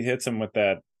 Yeah, he hits him with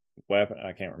that weapon.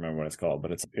 I can't remember what it's called,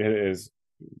 but it is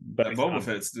that Boba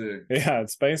Fett stick. Yeah,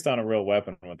 it's based on a real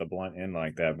weapon with a blunt end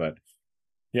like that. But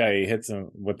yeah, he hits him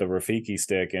with the Rafiki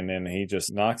stick, and then he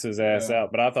just knocks his ass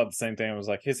out. But I thought the same thing. I was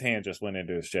like, his hand just went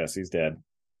into his chest. He's dead.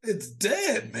 It's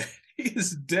dead, man. He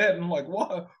is dead. And I'm like,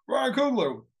 what? Ryan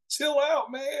Coogler, chill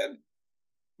out, man.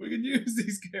 We can use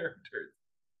these characters.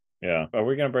 Yeah. Are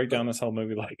we going to break down this whole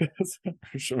movie like this?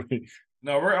 Or should we?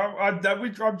 No, I'm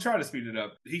trying to speed it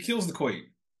up. He kills the queen.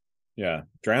 Yeah.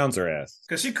 Drowns her ass.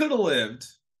 Because she could have lived.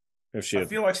 I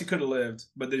feel like she could have lived,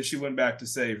 but then she went back to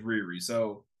save Riri.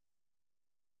 So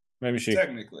maybe she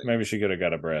could have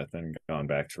got a breath and gone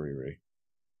back to Riri.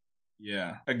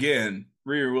 Yeah. Again,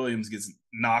 Riri Williams gets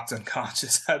knocked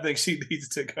unconscious. I think she needs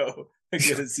to go and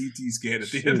get a CT scan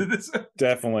at the end of this.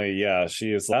 Definitely, yeah.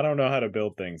 She is. I don't know how to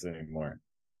build things anymore.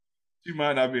 She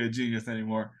might not be a genius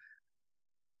anymore.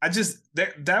 That's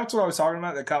what I was talking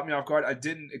about that caught me off guard. I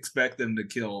didn't expect them to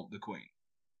kill the queen.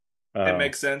 It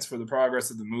makes sense for the progress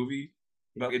of the movie,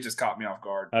 but it just caught me off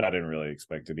guard. I didn't really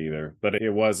expect it either, but it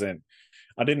wasn't.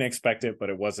 I didn't expect it, but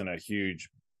it wasn't a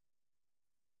huge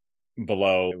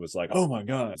blow. It was like, oh my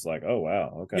god! It's like, oh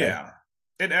wow, okay. Yeah,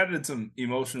 it added some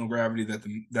emotional gravity that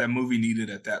that movie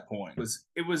needed at that point.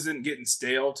 It wasn't getting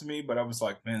stale to me, but I was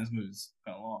like, man, this movie's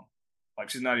kind of long. Like,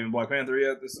 she's not even Black Panther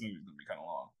yet. This movie's gonna be kind of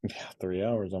long. Yeah, 3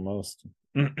 hours almost.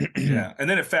 Yeah, and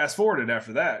then it fast forwarded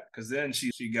after that, because then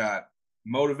she got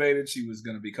motivated. She was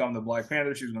going to become the Black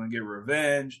Panther. She was going to get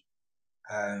revenge.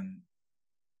 And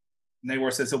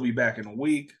Namor says he'll be back in a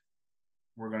week.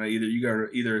 We're going to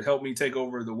either help me take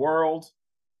over the world,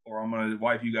 or I'm going to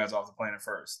wipe you guys off the planet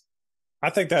first. I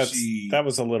think that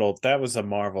was a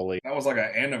Marvel-y. That was like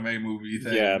an anime movie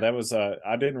thing. Yeah,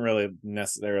 I didn't really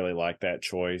necessarily like that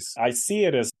choice. I see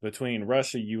it as between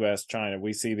Russia, US, China.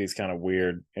 We see these kind of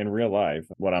weird in real life.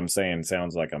 What I'm saying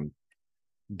sounds like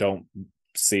don't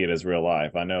see it as real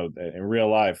life. I know that in real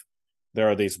life, there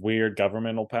are these weird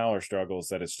governmental power struggles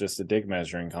that it's just a dick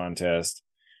measuring contest.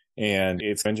 And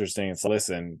it's interesting. It's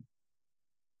listen,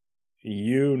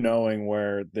 you knowing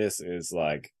where this is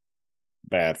like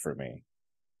bad for me.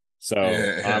 So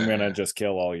I'm going to just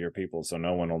kill all your people so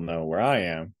no one will know where I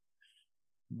am.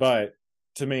 But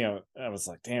to me, I was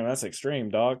like, damn, that's extreme,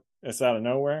 dog. It's out of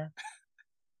nowhere.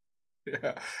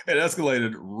 Yeah, it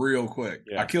escalated real quick.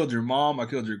 Yeah. I killed your mom. I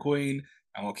killed your queen.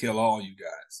 I'm going to kill all you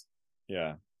guys.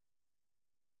 Yeah.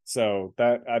 So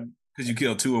that because you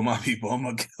killed 2 of my people, I'm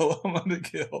gonna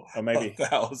kill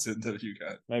 1,000 of you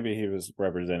guys. Maybe he was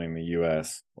representing the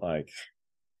U.S. Like,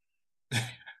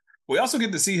 we also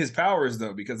get to see his powers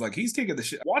though, because like he's taking the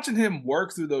shit. Watching him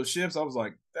work through those ships, I was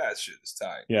like, that shit is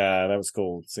tight. Yeah, that was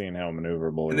cool seeing how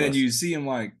maneuverable. And then you see him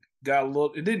like got a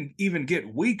little. It didn't even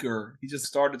get weaker. He just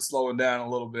started slowing down a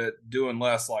little bit, doing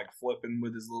less, like flipping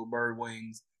with his little bird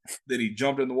wings. Then he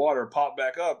jumped in the water, popped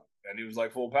back up, and he was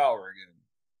like full power again.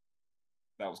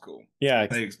 That was cool. Yeah.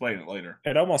 They explain it later.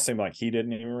 It almost seemed like he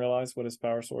didn't even realize what his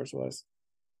power source was.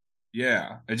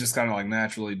 Yeah. It just kind of like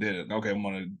naturally did it. Okay, I'm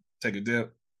going to take a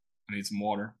dip. I need some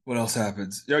water. What else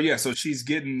happens? Oh, yeah. So she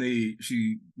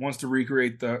wants to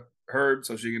recreate the herd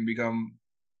so she can become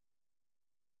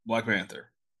Black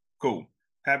Panther. Cool.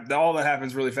 All that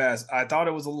happens really fast. I thought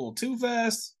it was a little too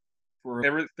fast. for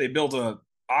everything. They built a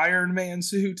Iron Man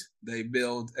suit. They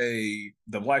built the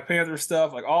Black Panther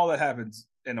stuff. Like all that happens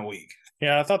in a week.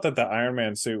 Yeah, I thought that the Iron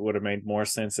Man suit would have made more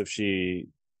sense if she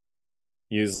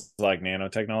used like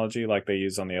nanotechnology like they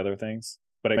use on the other things.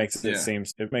 But it makes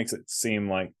it seem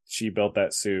like she built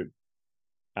that suit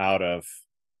out of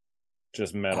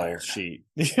just metal Iron. sheet.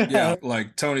 Yeah,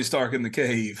 like Tony Stark in the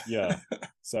cave. Yeah.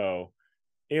 So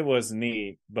it was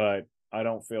neat, but I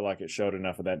don't feel like it showed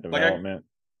enough of that development.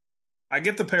 I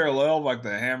get the parallel, like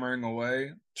the hammering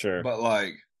away. Sure. But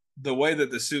like the way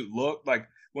that the suit looked, like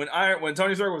when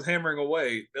Tony Stark was hammering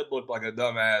away, it looked like a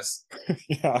dumbass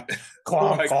yeah.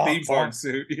 like theme park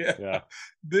suit. Yeah.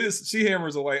 She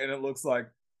hammers away and it looks like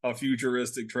a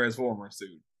futuristic Transformer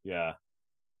suit. Yeah.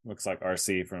 Looks like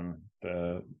RC from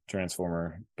the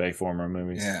Transformer Bayformer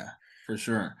movies. Yeah, for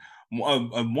sure.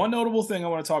 One notable thing I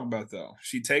want to talk about though,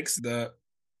 she takes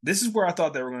this is where I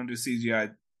thought they were going to do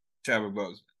CGI Chadwick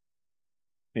Boseman.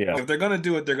 Yeah. If they're going to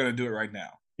do it, they're going to do it right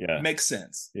now. Yeah. Makes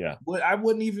sense. Yeah. But I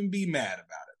wouldn't even be mad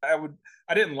about it.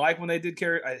 I didn't like when they did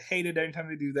carry. I hated anytime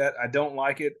they do that. I don't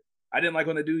like it. I didn't like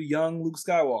when they do young Luke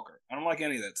Skywalker. I don't like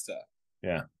any of that stuff.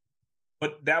 Yeah.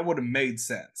 But that would have made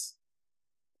sense.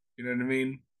 You know what I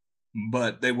mean?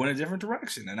 But they went a different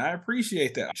direction, and I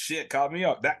appreciate that. Shit caught me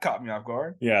up. That caught me off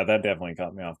guard. Yeah, that definitely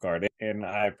caught me off guard. And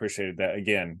I appreciated that.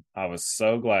 Again, I was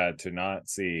so glad to not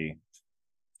see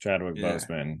Chadwick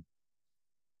Boseman,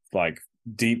 like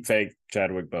deep fake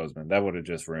Chadwick Boseman. That would have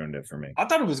just ruined it for me. I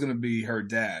thought it was going to be her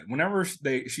dad. Whenever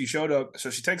she showed up, so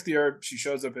she takes the herb, she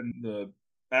shows up in the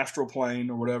astral plane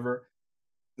or whatever.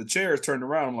 The chair is turned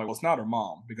around. I'm like, well, it's not her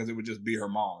mom, because it would just be her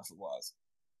mom if it was.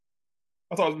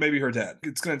 I thought it was maybe her dad.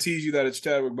 It's going to tease you that it's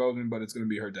Chadwick Boseman, but it's going to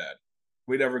be her dad.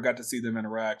 We never got to see them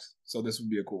interact, so this would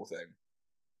be a cool thing.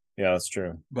 Yeah, that's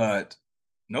true. But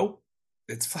nope,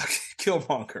 it's fucking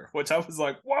Killmonger, which I was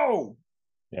like, whoa,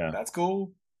 yeah, that's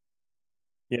cool.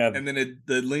 Yeah, and then it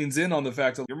leans in on the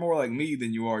fact that you're more like me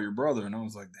than you are your brother, and I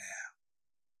was like, damn,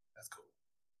 that's cool.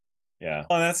 Yeah,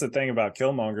 well, and that's the thing about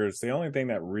Killmonger is the only thing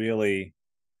that really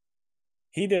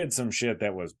he did some shit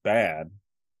that was bad.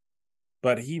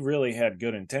 But he really had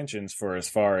good intentions for as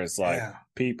far as like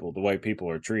people, the way people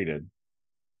are treated.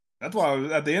 That's why I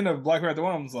was, at the end of Black Panther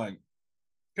 1, I was like,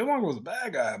 Killmonger was a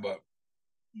bad guy, but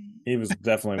he was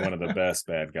definitely one of the best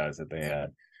bad guys that they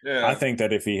had. Yeah. I think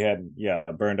that if he had,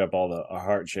 burned up all a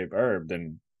heart-shaped herb,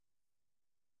 then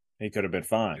he could have been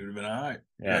fine. He would have been all right.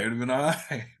 Yeah, he would have been all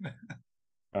right.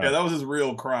 Yeah, that was his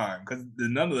real crime, because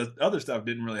none of the other stuff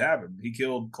didn't really happen. He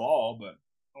killed Claw, but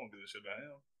I don't give a shit about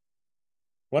him.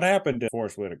 What happened to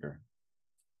Forrest Whitaker?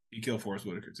 He killed Forrest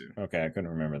Whitaker too. Okay, I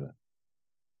couldn't remember that.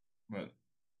 But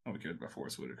nobody cares about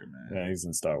Forrest Whitaker, man. Yeah, he's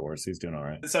in Star Wars. He's doing all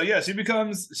right. So yeah, she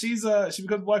becomes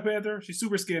Black Panther. She's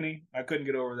super skinny. I couldn't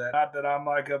get over that. Not that I'm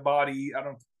like a body. I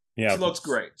don't. Yeah, she looks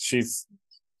great. She's.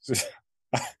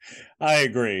 I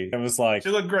agree. It was like she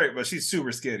looked great, but she's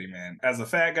super skinny, man. As a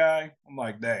fat guy, I'm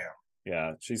like, damn.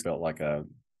 Yeah, she's built like a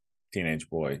teenage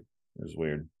boy. It was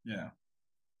weird. Yeah.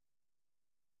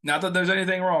 Not that there's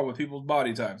anything wrong with people's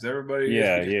body types. Everybody,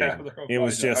 it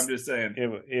was just. I'm just saying.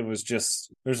 It was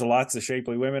just. There's lots of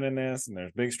shapely women in this, and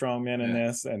there's big, strong men in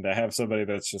this, and to have somebody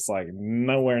that's just like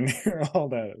nowhere near all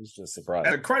that, it was just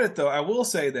surprising. As a credit, though, I will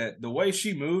say that the way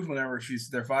she moved whenever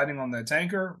they're fighting on that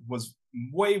tanker was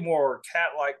way more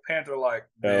cat-like, panther-like.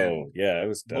 Oh yeah, it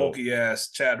was dope. Bulky ass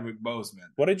Chadwick Boseman.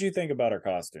 What did you think about her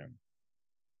costume?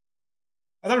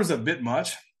 I thought it was a bit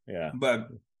much. Yeah, but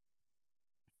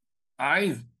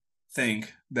I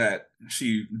think that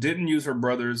she didn't use her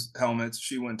brother's helmets.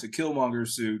 She went to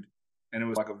Killmonger's suit, and it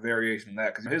was like a variation of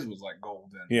that, because his was like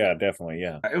golden. Yeah, definitely.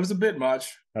 Yeah, it was a bit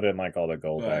much. I didn't like all the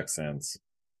gold accents.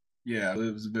 Yeah,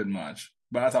 it was a bit much,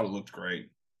 but I thought it looked great.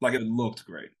 Like, it looked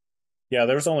great. Yeah,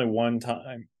 there was only one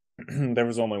time. There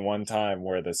was only one time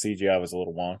where the CGI was a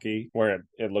little wonky, where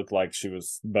it looked like she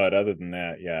was. But other than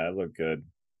that, yeah, it looked good.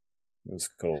 It was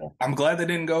cool. I'm glad they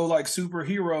didn't go like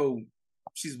superhero.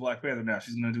 She's Black Panther now.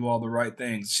 She's going to do all the right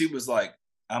things. She was like,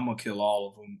 I'm going to kill all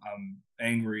of them. I'm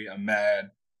angry. I'm mad.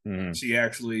 Mm-hmm. She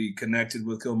actually connected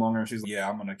with Killmonger. She's like, yeah,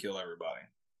 I'm going to kill everybody.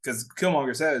 Because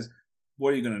Killmonger says,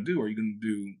 what are you going to do? Are you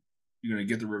going to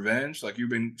get the revenge? Like,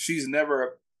 she's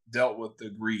never dealt with the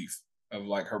grief of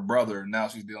like her brother. Now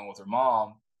she's dealing with her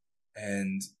mom.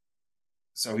 And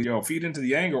so, feed into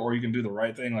the anger, or you can do the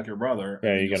right thing like your brother.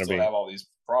 Yeah, you're going to have all these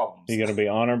problems. You're going to be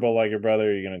honorable like your brother,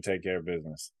 or you're going to take care of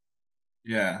business.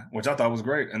 Yeah, which I thought was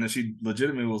great. And then she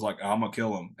legitimately was like, I'm going to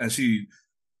kill him. And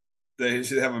they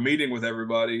should have a meeting with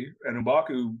everybody. And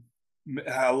M'Baku,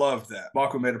 I loved that.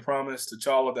 M'Baku made a promise to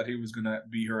T'Challa that he was going to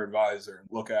be her advisor and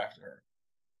look after her.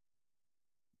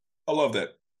 I love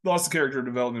that. lost the character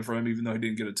development for him, even though he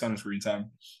didn't get a ton of screen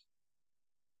time.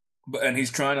 And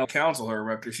he's trying to counsel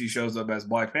her after she shows up as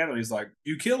Black Panther. He's like,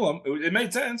 "You kill him. It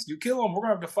made sense. You kill him. We're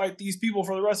gonna have to fight these people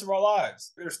for the rest of our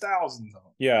lives. There's thousands of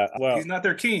them. Yeah, well, he's not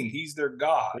their king. He's their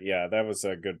god." Yeah, that was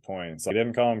a good point. So he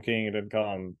didn't call him king. He didn't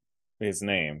call him his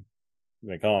name.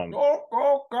 They call him,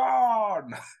 oh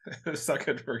God. I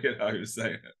couldn't forget how he was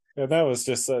saying it. Yeah, that was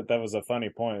just that was a funny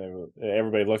point.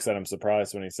 Everybody looks at him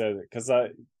surprised when he says it, because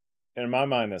in my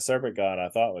mind, the serpent god I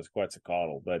thought was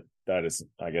Quetzalcoatl, but that is,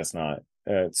 I guess, not.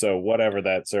 So whatever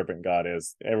that serpent god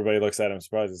is, everybody looks at him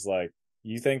surprised. It's like,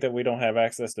 you think that we don't have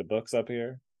access to books up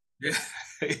here? Yeah,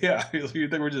 yeah. You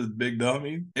think we're just big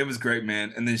dummies? It was great,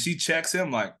 man. And then she checks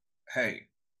him like, "Hey,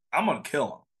 I'm gonna kill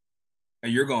him,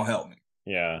 and you're gonna help me."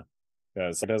 Yeah,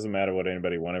 because it doesn't matter what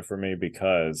anybody wanted from me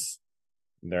because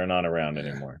they're not around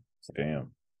anymore. So,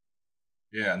 damn.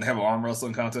 Yeah, and they have an arm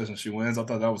wrestling contest, and she wins. I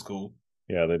thought that was cool.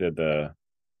 Yeah, they did the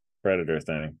Predator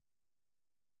thing.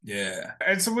 Yeah.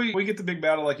 And so we get the big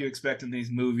battle like you expect in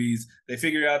these movies. They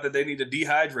figure out that they need to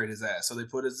dehydrate his ass. So they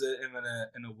put him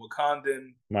in a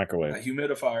Wakandan microwave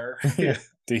humidifier. Yeah,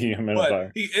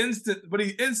 dehumidifier. But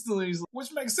he instantly,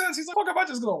 which makes sense. He's like, "Fuck, am I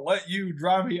just going to let you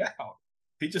dry me out?"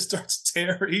 He just starts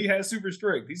tearing. He has super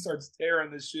strength. He starts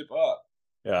tearing this ship up.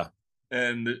 Yeah.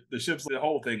 And the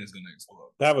whole thing is going to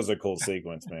explode. That was a cool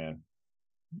sequence, man.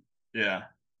 Yeah.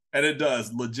 And it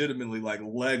does legitimately like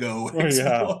Lego explode.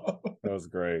 Yeah, that was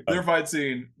great. Their fight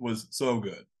scene was so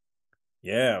good.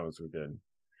 Yeah, it was good.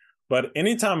 But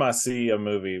anytime I see a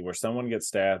movie where someone gets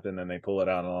stabbed and then they pull it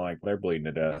out, and I'm like, they're bleeding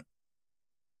to death.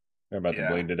 They're about to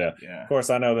bleed to death. Yeah. Of course,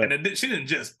 I know that. And she didn't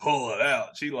just pull it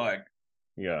out. She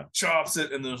chops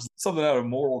it, and there's something out of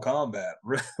Mortal Kombat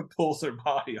pulls her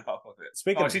body off of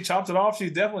it. She chops it off. She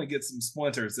definitely gets some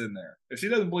splinters in there. If she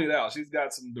doesn't bleed out, she's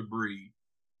got some debris.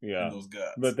 Yeah, in those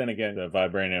guts. But then again, the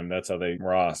vibranium, that's how they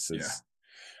Ross is. Yeah.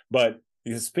 But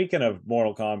speaking of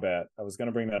Mortal Kombat, I was going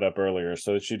to bring that up earlier.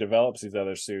 So she develops these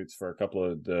other suits for a couple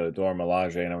of the Dora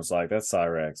Milaje, and I was like, that's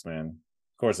Cyrax, man.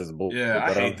 Of course, it's a bull. Yeah,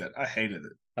 I hate that. I hated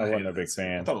it. I wasn't a big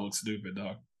fan. I thought it looked stupid,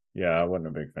 dog. Yeah, I wasn't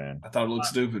a big fan. I thought it looked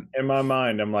stupid. In my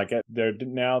mind, I'm like, they're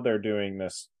doing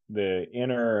this, the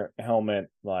inner helmet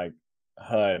like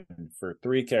HUD for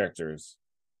 3 characters.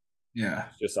 Yeah,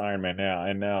 it's just Iron Man now,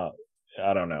 and now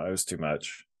I don't know, it was too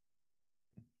much.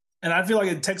 And I feel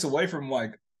like it takes away from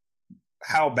like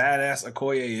how badass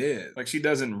Okoye is. Like, she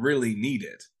doesn't really need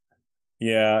it.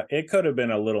 Yeah, it could have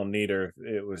been a little neater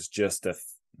if it was just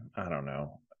I don't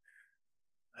know.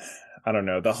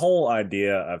 The whole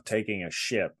idea of taking a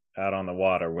ship out on the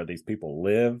water where these people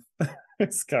live,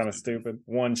 it's kind of stupid.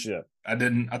 One ship. I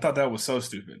thought that was so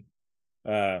stupid.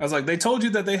 I was like, they told you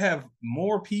that they have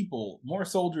more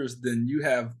soldiers than you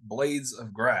have blades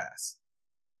of grass.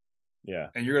 Yeah.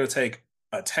 And you're going to take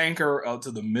a tanker out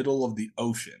to the middle of the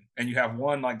ocean, and you have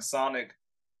one like sonic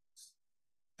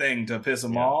thing to piss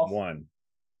them off. One.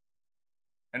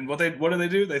 And what do they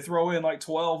do? They throw in like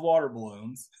 12 water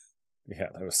balloons. Yeah,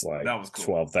 that was like cool.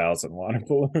 12,000 water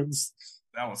balloons.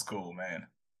 That was cool, man.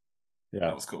 Yeah.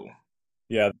 That was cool.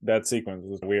 Yeah, that sequence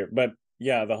was weird. But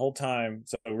yeah, the whole time.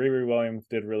 So Riri Williams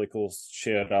did really cool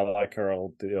shit. I like her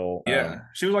old deal. Yeah,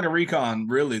 she was like a recon,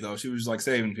 really, though. She was like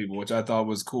saving people, which I thought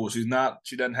was cool. She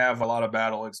doesn't have a lot of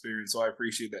battle experience, so I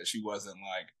appreciate that she wasn't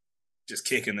like just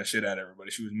kicking the shit out of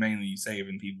everybody. She was mainly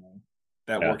saving people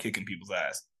that were kicking people's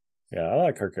ass. Yeah, I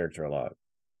like her character a lot.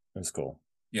 It was cool.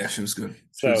 Yeah, she was good.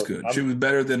 She was good. She was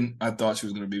better than I thought she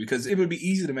was going to be, because it would be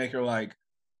easy to make her like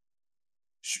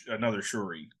another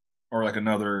Shuri or like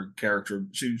another character.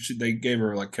 They gave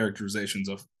her like characterizations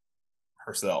of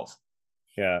herself.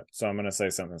 Yeah, so I'm going to say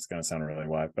something that's going to sound really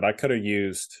white, but I could have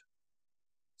used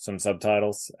some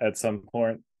subtitles at some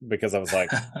point, because I was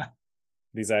like,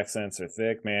 these accents are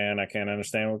thick, man. I can't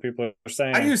understand what people are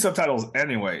saying. I use subtitles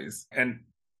anyways, and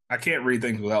I can't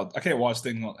watch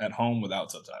things at home without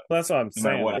subtitles. Well, that's what I'm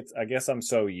saying. Like, I guess I'm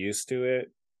so used to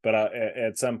it, but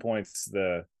at some points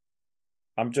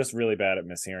I'm just really bad at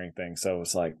mishearing things. So it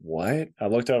was like, what? I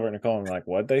looked over at Nicole and I'm like,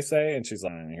 what'd they say? And she's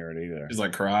like, I didn't hear it either. She's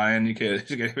like crying. She can't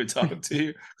even talk to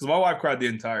you. Because my wife cried the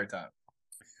entire time.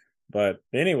 But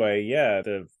anyway, yeah,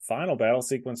 the final battle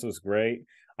sequence was great.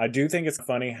 I do think it's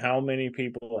funny how many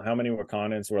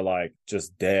Wakandans were like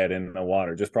just dead in the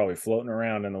water, just probably floating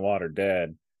around in the water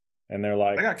dead. And they're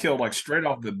like, they got killed like straight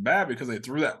off the bat because they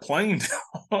threw that plane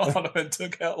down on them and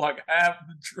took out like half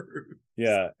the troops.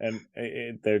 Yeah, and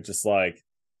they're just like,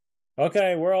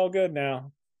 okay, we're all good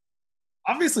now.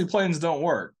 Obviously, planes don't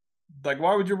work. Like,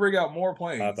 why would you bring out more I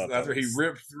planes thought that after he was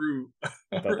ripped through, I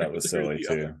thought that ripped was through silly the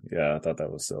too. other? Yeah, I thought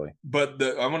that was silly. But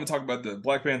I want to talk about the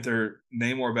Black Panther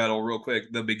Namor battle real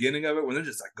quick. The beginning of it, when they're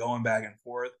just like going back and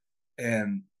forth,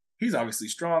 and he's obviously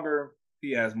stronger.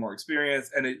 He has more experience,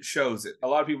 and it shows it. A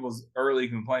lot of people's early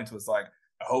complaints was like,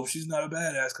 "I hope she's not a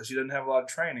badass because she doesn't have a lot of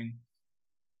training."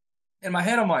 In my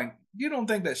head, I'm like, you don't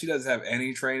think that she doesn't have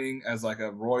any training as like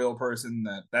a royal person,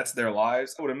 that's their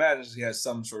lives? I would imagine she has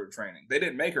some sort of training. They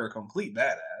didn't make her a complete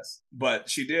badass, but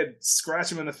she did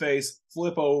scratch him in the face,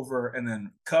 flip over, and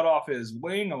then cut off his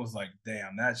wing. I was like,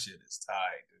 damn, that shit is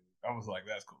tight, dude. I was like,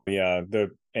 that's cool. Yeah,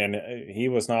 and he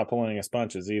was not pulling his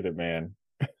punches either, man.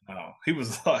 No, he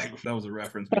was like, that was a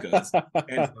reference because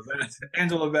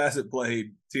Angela Bassett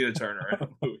played Tina Turner in the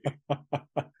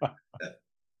movie.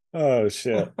 Oh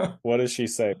shit! What did she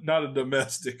say? Not a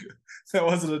domestic. That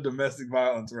wasn't a domestic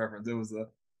violence reference. It was a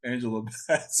Angela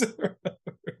Bassett.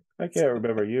 I can't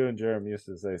remember. You and Jeremy used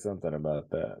to say something about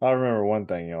that. I remember one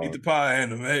thing, y'all. Eat the pie,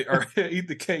 anime, or eat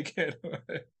the cake,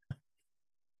 anime.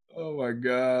 Oh my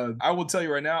god! I will tell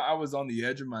you right now, I was on the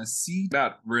edge of my seat.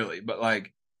 Not really, but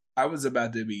like, I was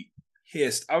about to be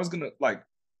pissed. I was gonna like,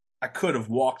 I could have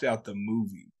walked out the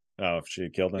movie. Oh, if she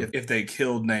killed him? If they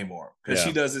killed Namor. Because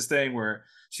she does this thing where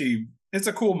it's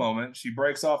a cool moment. She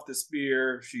breaks off the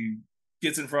spear. She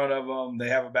gets in front of him. They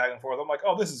have a back and forth. I'm like,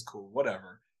 oh, this is cool.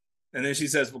 Whatever. And then she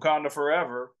says, Wakanda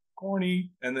forever.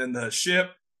 Corny. And then the ship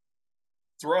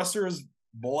thrusters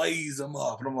blaze him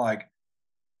up. And I'm like,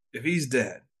 if he's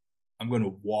dead, I'm going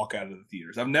to walk out of the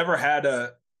theaters. I've never had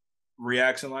a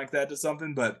reaction like that to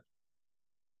something, but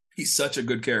he's such a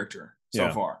good character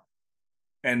so far.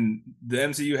 And the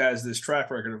MCU has this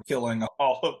track record of killing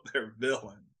all of their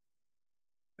villains.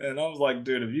 And I was like,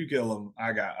 dude, if you kill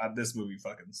him, this movie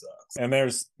fucking sucks. And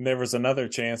there was another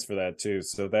chance for that too.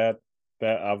 So that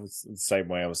I was the same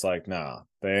way. I was like, nah,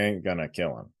 they ain't gonna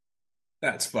kill him.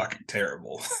 That's fucking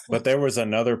terrible. But there was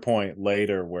another point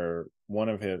later where one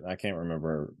of his, I can't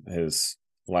remember his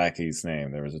lackey's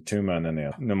name. There was a Tuma and then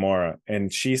the Namora,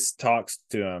 and she talks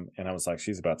to him, and I was like,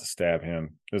 she's about to stab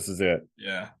him. This is it.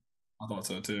 Yeah. I thought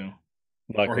so too.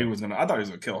 Like, or I thought he was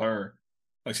gonna kill her.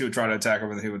 Like she would try to attack her,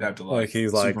 but he would have to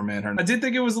he's Superman her. I did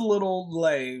think it was a little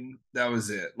lame. That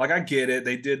was it. Like I get it.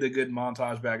 They did the good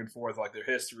montage back and forth, like their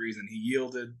histories, and he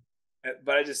yielded.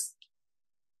 But I just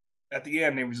at the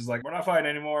end he was just like, we're not fighting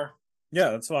anymore. Yeah,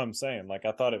 that's what I'm saying. Like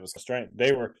I thought it was strange.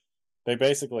 They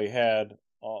basically had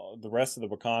the rest of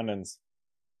the Wakandans.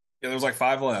 Yeah, there was like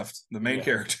 5 left, the main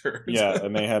characters. Yeah,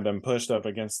 and they had them pushed up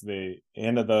against the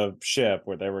end of the ship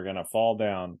where they were going to fall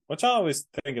down, which I always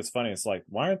think is funny. It's like,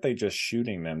 why aren't they just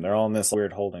shooting them? They're all in this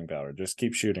weird holding pattern. Just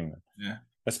keep shooting them. Yeah.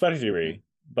 Especially Ree.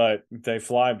 But they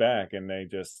fly back and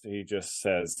he just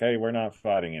says, hey, we're not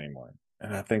fighting anymore.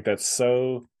 And I think that's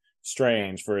so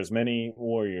strange for as many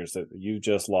warriors that you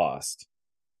just lost.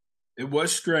 It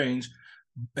was strange.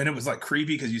 And it was like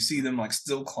creepy because you see them like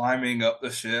still climbing up the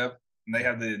ship. And they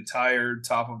have the entire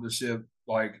top of the ship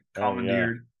like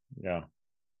commandeered. Yeah.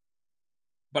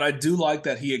 But I do like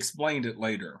that he explained it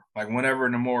later. Like whenever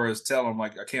Namora is telling him,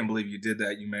 like, I can't believe you did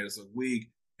that. You made us look weak.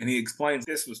 And he explains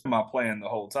this was my plan the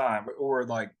whole time, or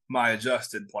like my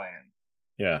adjusted plan.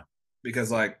 Yeah. Because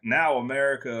like now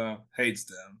America hates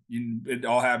them. It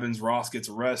all happens. Ross gets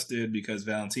arrested because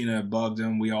Valentina bugged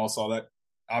him. We all saw that.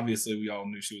 Obviously, we all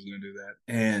knew she was going to do that.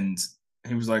 And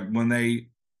he was like, when they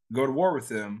go to war with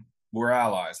them, we're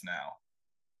allies now.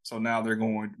 So now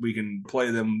we can play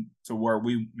them to where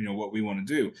what we want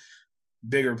to do.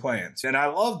 Bigger plans. And I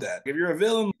love that. If you're a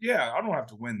villain, I don't have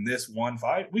to win this one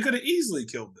fight. We could have easily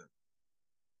killed them.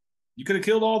 You could have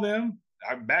killed all them.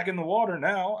 I'm back in the water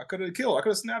now. I could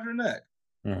have snapped her neck.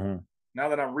 Mm-hmm. Now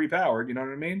that I'm repowered, you know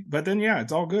what I mean? But then,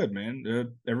 it's all good,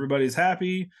 man. Everybody's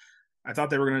happy. I thought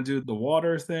they were going to do the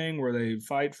water thing where they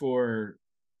fight for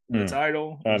the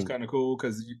title. It was kind of cool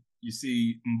because you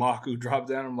see M'Baku drop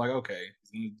down. I'm like, okay,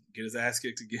 he's going to get his ass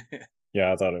kicked again.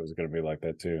 Yeah, I thought it was going to be like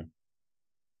that too.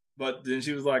 But then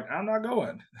she was like, I'm not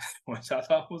going, which I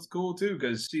thought was cool too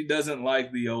because she doesn't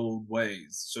like the old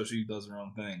ways. So she does her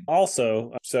own thing.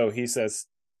 Also, so he says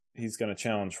he's going to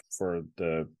challenge for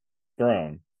the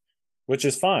throne, which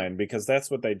is fine because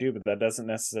that's what they do. But that doesn't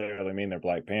necessarily mean they're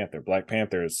Black Panther. Black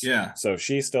Panther's. Yeah. So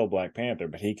she's still Black Panther,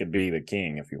 but he could be the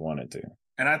king if he wanted to.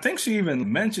 And I think she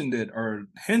even mentioned it or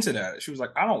hinted at it. She was like,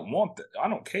 I don't want that. I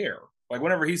don't care. Like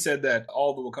whenever he said that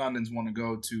all the Wakandans want to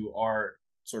go to our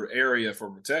sort of area for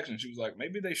protection, she was like,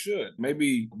 maybe they should.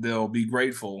 Maybe they'll be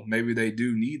grateful. Maybe they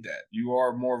do need that. You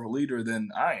are more of a leader than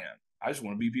I am. I just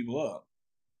want to beat people up.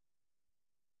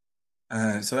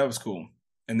 So that was cool.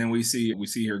 And then we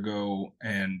see her go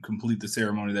and complete the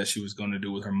ceremony that she was going to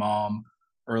do with her mom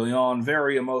early on.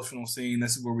 Very emotional scene.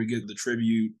 This is where we get the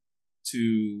tribute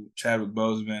to Chadwick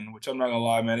Boseman, which I'm not gonna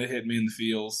lie, man, it hit me in the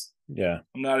feels. Yeah.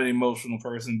 I'm not an emotional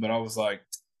person, but I was like,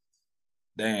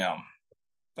 damn.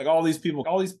 Like all these people,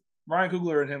 all these Ryan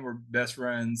Coogler and him were best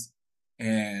friends,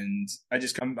 and I'm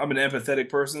an empathetic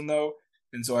person though,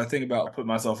 and so I think about putting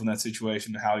myself in that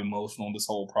situation and how emotional this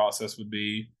whole process would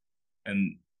be,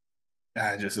 and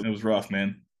it was rough,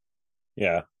 man.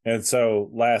 Yeah. And so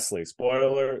lastly,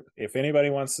 spoiler, if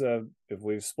anybody wants to, if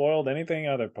we've spoiled any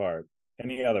other part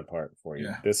for you,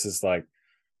 Yeah. this is like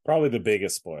probably the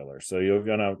biggest spoiler. So you're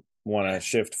going to want to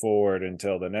shift forward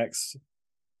until the next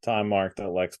time mark that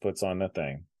Lex puts on the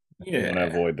thing. Yeah. You want to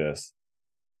avoid this.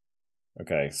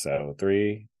 Okay. So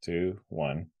 3, 2,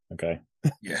 1. Okay.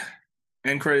 Yeah.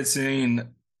 End credit scene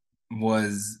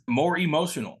was more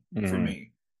emotional for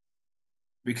me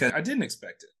because I didn't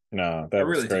expect it. No, that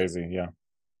was crazy. Yeah.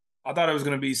 I thought it was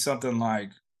going to be something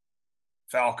like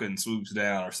Falcon swoops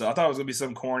down or so. I thought it was going to be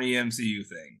some corny MCU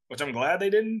thing, which I'm glad they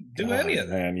didn't do any of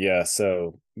that. Man, yeah.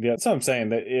 So, yeah, that's what I'm saying.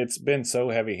 That it's been so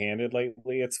heavy handed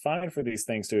lately. It's fine for these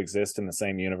things to exist in the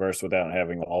same universe without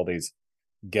having all these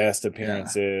guest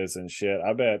appearances and shit.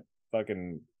 I bet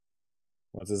fucking,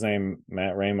 what's his name?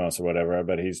 Matt Ramos or whatever. I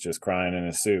bet he's just crying in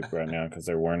his soup right now because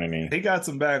there weren't any. He got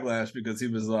some backlash because he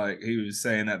was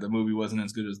saying that the movie wasn't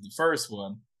as good as the first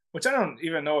one. Which I don't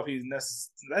even know if he's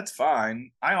necessary. That's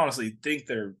fine. I honestly think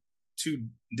they're two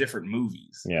different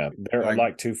movies. Yeah, they're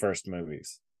like two first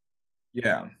movies.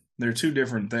 Yeah, they're two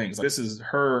different things. This is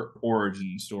her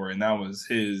origin story, and that was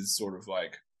his sort of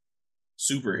like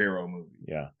superhero movie.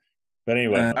 Yeah, but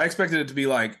anyway, I expected it to be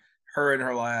like her in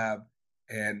her lab,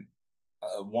 and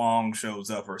Wong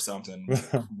shows up or something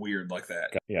weird like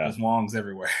that. Yeah, there's Wongs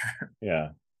everywhere. Yeah.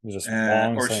 Just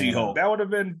or She-Hulk. That would have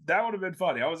been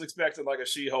funny. I was expecting like a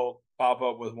She-Hulk pop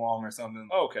up with Wong or something.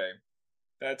 Okay,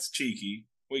 that's cheeky.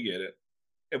 We get it.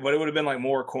 But it would have been like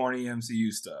more corny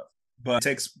MCU stuff. But it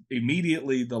takes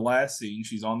immediately the last scene.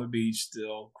 She's on the beach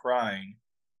still crying,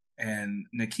 and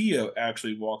Nakia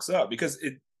actually walks up because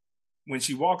when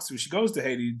she goes to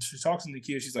Haiti, she talks to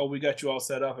Nakia. She's like, "Oh, we got you all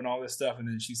set up and all this stuff," and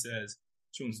then she says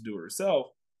she wants to do it herself.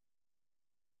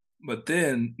 But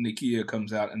then Nakia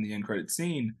comes out in the end credit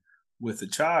scene with a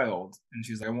child, and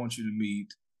she's like, "I want you to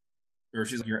meet," or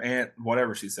she's like, "your aunt,"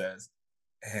 whatever she says.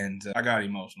 And I got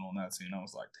emotional in that scene. I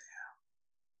was like,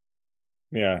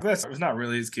 "Damn." Yeah, It's not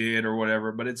really his kid or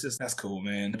whatever, but it's just that's cool,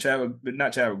 man. Not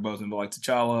Chadwick Boseman, but like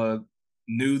T'Challa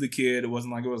knew the kid. It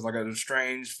wasn't like it was like an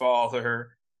estranged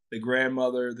father. The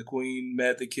grandmother, the queen,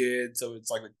 met the kid, so it's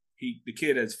like the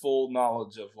kid has full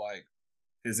knowledge of like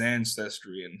his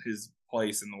ancestry and his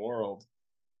place in the world.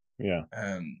 Yeah.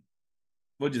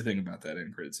 What'd you think about that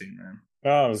end credit scene, man?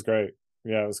 Oh, it was great.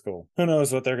 Yeah, it was cool. Who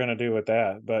knows what they're going to do with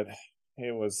that, but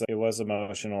it was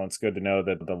emotional. It's good to know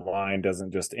that the line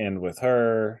doesn't just end with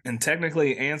her. And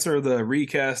technically answer the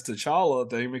recast T'Challa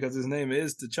thing because his name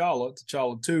is T'Challa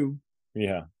 2.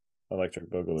 Yeah. Electric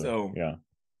Boogaloo. So, yeah.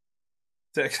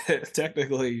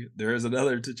 Technically, there is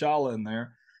another T'Challa in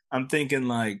there. I'm thinking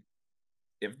like,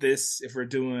 if we're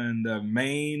doing the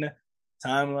main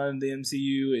timeline of the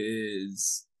MCU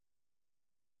is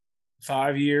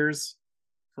 5 years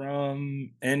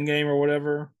from Endgame or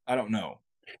whatever, I don't know.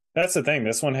 That's the thing.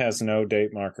 This one has no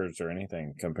date markers or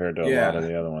anything compared to a lot of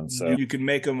the other ones. So you can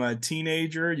make them a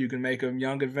teenager. You can make them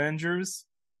Young Avengers.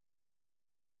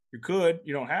 You could.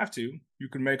 You don't have to. You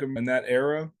can make them in that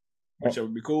era, which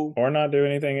would be cool. Or not do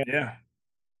anything. Yeah.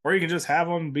 Or you can just have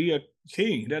him be a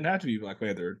king. He doesn't have to be Black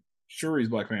Panther. Sure, he's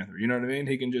Black Panther. You know what I mean?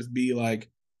 He can just be like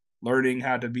learning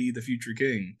how to be the future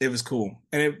king. It was cool.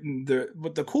 And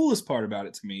but the coolest part about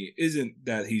it to me isn't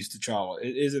that he's T'Challa.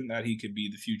 It isn't that he could be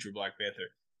the future Black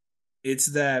Panther.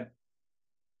 It's that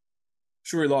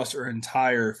Shuri lost her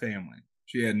entire family.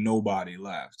 She had nobody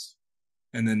left.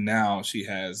 And then now she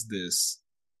has this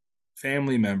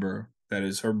family member that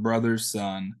is her brother's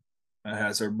son, that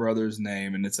has her brother's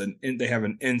name, and they have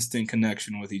an instant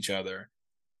connection with each other.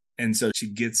 And so she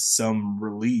gets some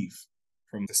relief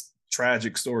from this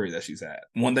tragic story that she's had.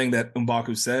 One thing that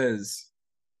M'Baku says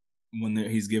when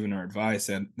he's giving her advice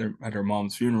at her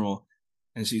mom's funeral,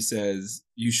 and she says,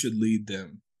 "You should lead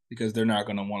them because they're not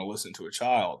going to want to listen to a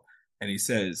child." And he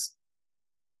says,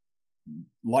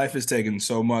 "Life has taken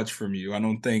so much from you. I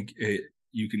don't think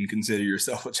you can consider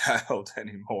yourself a child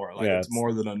anymore. Like it's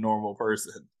more than a normal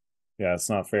person." Yeah, it's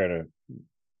not fair to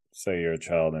say you're a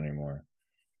child anymore.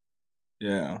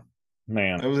 Yeah.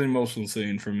 Man. That was an emotional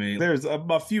scene for me. There's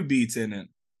a few beats in it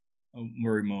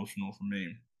were emotional for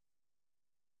me.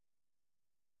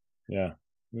 Yeah.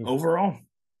 Overall,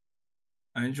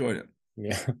 I enjoyed it.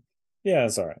 Yeah. Yeah,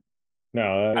 it's all right.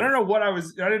 No, I don't know what I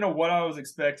was. I didn't know what I was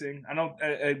expecting. I don't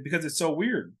because it's so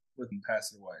weird with him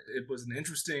passing away. It was an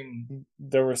interesting.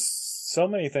 there were so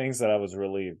many things that I was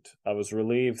relieved. I was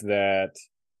relieved that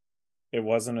it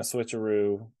wasn't a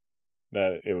switcheroo,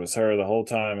 that it was her the whole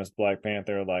time as Black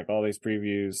Panther, like all these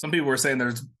previews. Some people were saying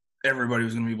there's everybody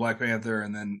was going to be Black Panther,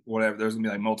 and then whatever. There's going to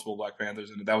be like multiple Black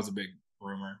Panthers, and that was a big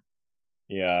rumor.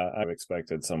 Yeah, I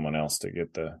expected someone else to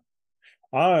get the.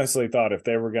 I honestly thought if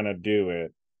they were going to do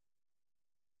it,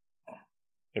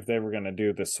 if they were going to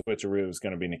do the switcheroo, it was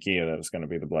going to be Nakia that was going to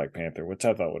be the Black Panther, which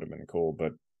I thought would have been cool,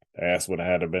 but the ass would have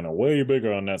had to have been a way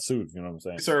bigger on that suit. You know what I'm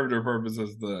saying? It served their purpose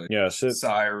as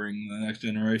siring the next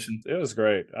generation. It was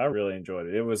great. I really enjoyed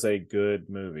it. It was a good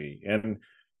movie. And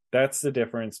that's the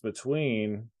difference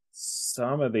between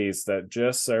some of these that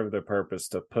just serve the purpose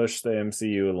to push the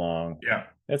MCU along. Yeah.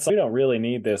 It's like, we don't really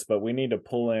need this, but we need to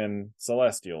pull in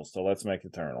Celestials, so let's make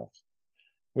Eternals.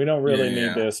 We don't really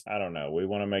need this. I don't know. We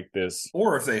want to make this.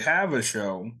 Or if they have a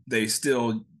show, they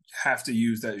still have to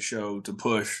use that show to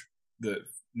push the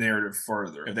narrative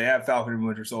further. If they have Falcon and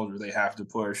Winter Soldier, they have to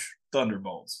push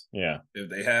Thunderbolts. Yeah. If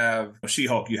they have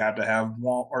She-Hulk, you have to have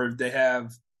Wong. Or if they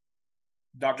have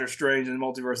Doctor Strange and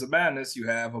Multiverse of Madness, you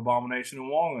have Abomination and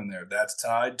Wong in there. That's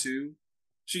tied to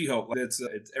She-Hulk. It's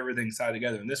everything's tied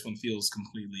together, and this one feels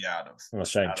completely out of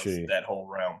Shang-Chi. that whole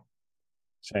realm.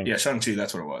 Shang-Chi,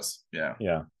 that's what it was. Yeah.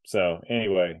 Yeah. So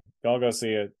anyway, y'all go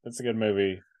see it. It's a good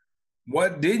movie.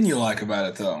 What didn't you like about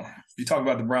it, though? You talk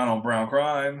about the brown on brown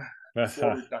crime. Not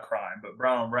crime, but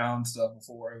brown on brown stuff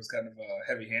before. It was kind of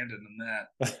heavy-handed in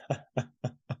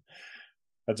that.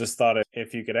 I just thought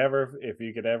if you could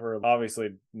ever, obviously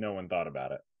no one thought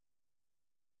about it.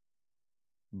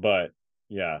 But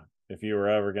yeah, if you were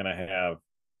ever going to have,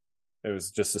 it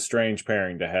was just a strange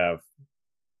pairing to have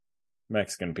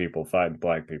Mexican people fighting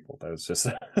black people. That was just,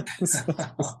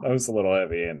 that was a little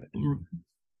heavy-handed.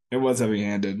 It was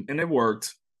heavy-handed, and it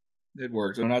worked. It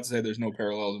worked. I'm not to say there's no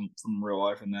parallels from real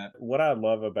life in that. What I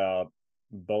love about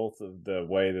both of the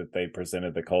way that they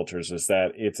presented the cultures is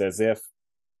that it's as if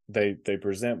they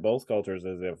present both cultures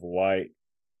as if white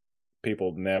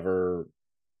people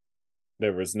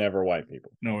there was never white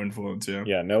people. No influence, yeah.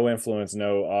 Yeah, no influence,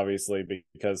 no, obviously,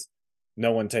 because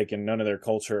no one taken, none of their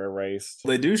culture erased.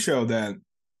 They do show that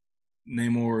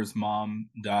Namor's mom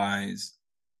dies,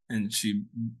 and she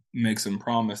makes him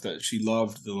promise that she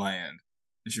loved the land.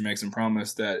 And she makes him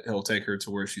promise that he'll take her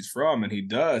to where she's from, and he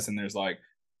does. And there's like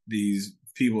these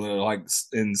people that are like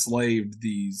enslaved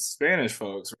these Spanish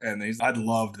folks, and I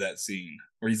loved that scene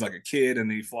where he's like a kid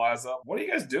and he flies up. What are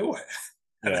you guys doing?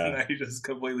 And then they just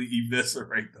completely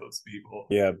eviscerate those people.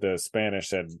 Yeah, the Spanish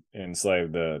had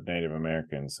enslaved the Native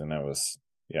Americans, and that was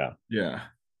yeah.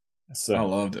 So I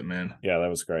loved it, man. Yeah, that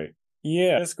was great.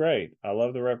 Yeah, it's great. I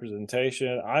love the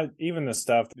representation. Even the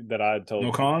stuff that I had told.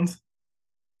 No cons?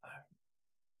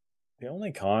 The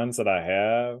only cons that I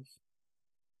have,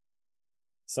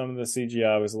 some of the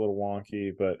CGI was a little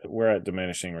wonky, but we're at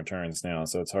diminishing returns now,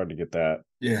 so it's hard to get that.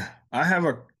 Yeah, I have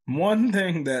one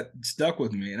thing that stuck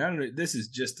with me, and I don't know, this is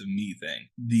just a me thing.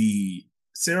 The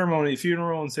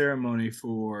funeral and ceremony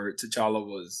for T'Challa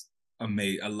was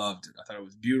amazing. I loved it. I thought it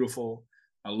was beautiful.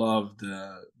 I loved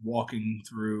walking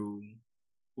through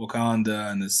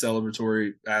Wakanda and the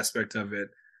celebratory aspect of it.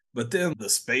 But then the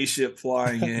spaceship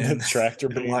flying in, the tractor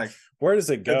beam, like, where does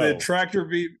it go? The tractor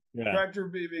beam,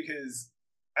 because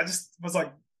I just was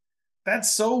like,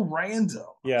 that's so random.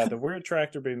 Yeah, the weird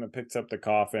tractor beam that picks up the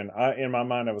coffin. In my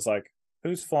mind, I was like,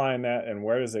 who's flying that, and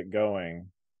where is it going?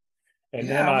 And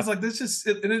then I was like, this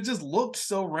it just looked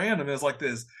so random. It was like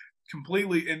this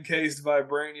completely encased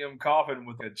vibranium coffin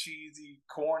with a cheesy,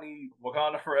 corny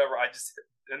Wakanda Forever. I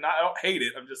don't hate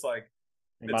it. I'm just like,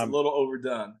 it's a little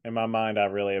overdone. In my mind, I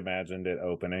really imagined it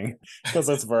opening because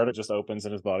that's Verdict just opens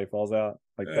and his body falls out.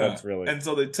 Like that's really. And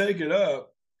so they take it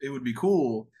up. It would be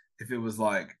cool if it was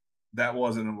like that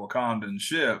wasn't a Wakandan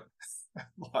ship,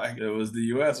 like it was the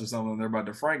U.S. or something. They're about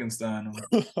to Frankenstein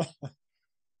them.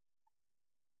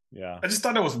 Yeah, I just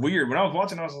thought that was weird. When I was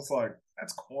watching, I was just like,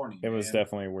 "That's corny." It was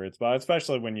definitely a weird spot,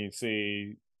 especially when you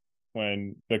see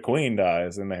when the Queen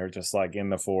dies and they're just like in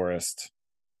the forest.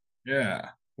 Yeah.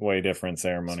 Way different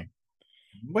ceremony.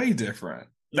 Way different.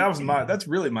 That's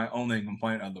really my only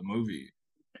complaint of the movie.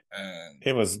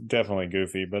 It was definitely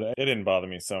goofy, but it didn't bother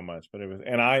me so much. But it was,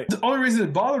 the only reason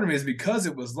it bothered me is because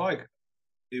it was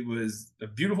a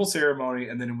beautiful ceremony,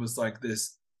 and then it was like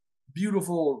this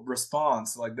beautiful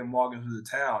response, like them walking through the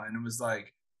town, and it was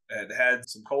like it had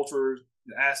some culture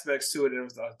aspects to it,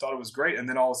 and I thought it was great. And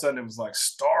then all of a sudden, it was like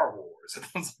Star Wars, and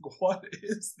I was like, "What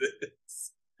is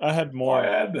this?" I had more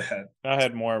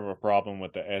of a problem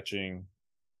with the etching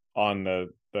on the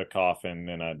coffin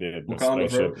than I did the Wakanda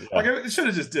spaceship. forever. Like it should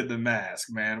have just did the mask,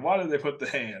 man. Why did they put the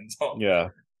hands on? Yeah.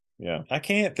 Yeah. I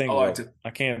can't think liked of it.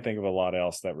 I can't think of a lot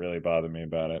else that really bothered me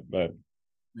about it, but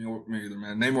Me either,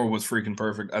 man. Namor was freaking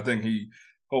perfect. I think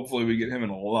hopefully we get him in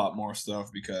a lot more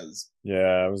stuff because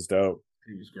yeah, it was dope.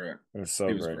 he was great. It was so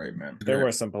He was great. great, man. There Great.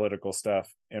 was some political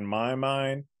stuff in my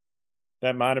mind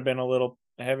that might have been a little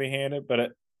heavy-handed,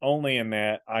 but only in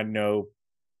that I know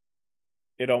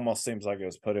it almost seems like it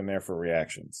was put in there for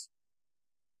reactions.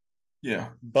 Yeah.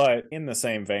 But in the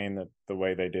same vein that the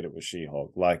way they did it with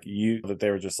She-Hulk, like that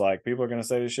they were just like, people are going to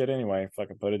say this shit anyway,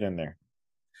 fucking put it in there.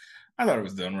 I thought it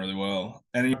was done really well.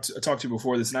 And I talked to you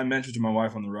before this, and I mentioned to my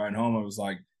wife on the ride home, I was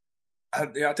like, I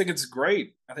think it's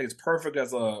great. I think it's perfect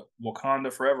as a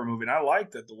Wakanda Forever movie. And I like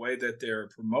that the way that they're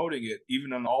promoting it,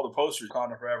 even on all the posters,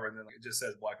 Wakanda Forever, and then it just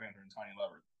says Black Panther in tiny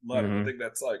letters. Mm-hmm. I think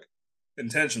that's like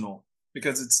intentional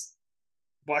because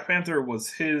Black Panther was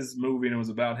his movie and it was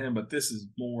about him, but this is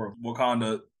more of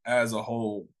Wakanda as a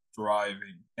whole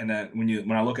thriving. And that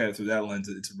when I look at it through that lens,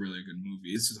 it's a really good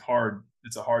movie. It's just hard.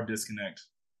 It's a hard disconnect.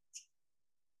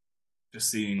 Just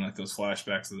seeing like those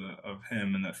flashbacks of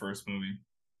him in that first movie.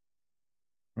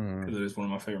 Because it is one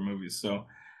of my favorite movies. So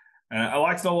I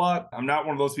liked it a lot. I'm not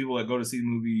one of those people that go to see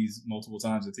movies multiple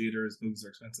times in theaters. Movies are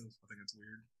expensive. I think it's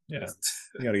weird. Yeah.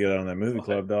 You got to get out on that movie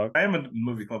club, dog. I am a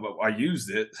movie club, but I used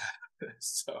it.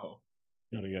 So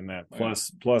got to get in that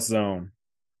plus zone.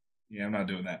 Yeah, I'm not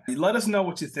doing that. Let us know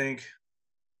what you think.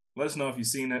 Let us know if you've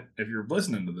seen it. If you're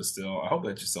listening to this still, I hope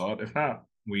that you saw it. If not,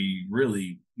 we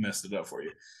really messed it up for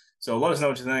you. So let us know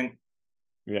what you think.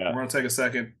 Yeah. We're going to take a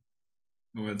second.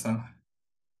 Go ahead, Tom.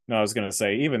 No, I was going to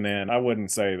say, even then, I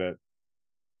wouldn't say that.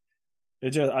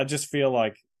 I just feel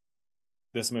like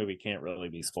this movie can't really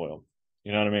be spoiled.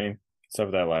 You know what I mean? Except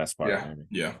for that last part, maybe.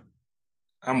 Yeah.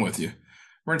 I'm with you.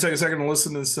 We're going to take a second to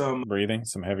listen to some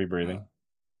heavy breathing.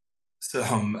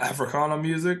 Some Africana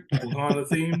music, Wakanda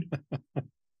themed.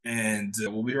 And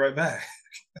we'll be right back.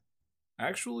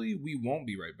 Actually, we won't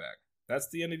be right back. That's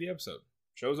the end of the episode.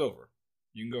 Show's over.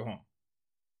 You can go home.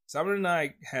 Simon and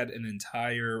I had an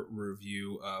entire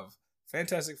review of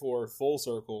Fantastic Four Full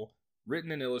Circle,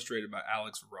 written and illustrated by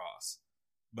Alex Ross.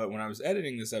 But when I was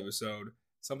editing this episode,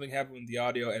 something happened with the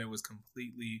audio and it was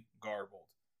completely garbled.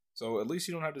 So at least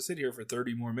you don't have to sit here for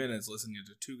 30 more minutes listening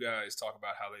to two guys talk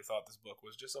about how they thought this book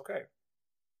was just okay.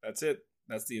 That's it.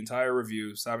 That's the entire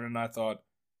review. Simon and I thought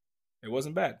it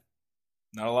wasn't bad.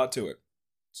 Not a lot to it.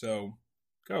 So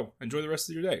go. Enjoy the rest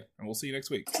of your day, and we'll see you next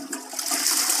week.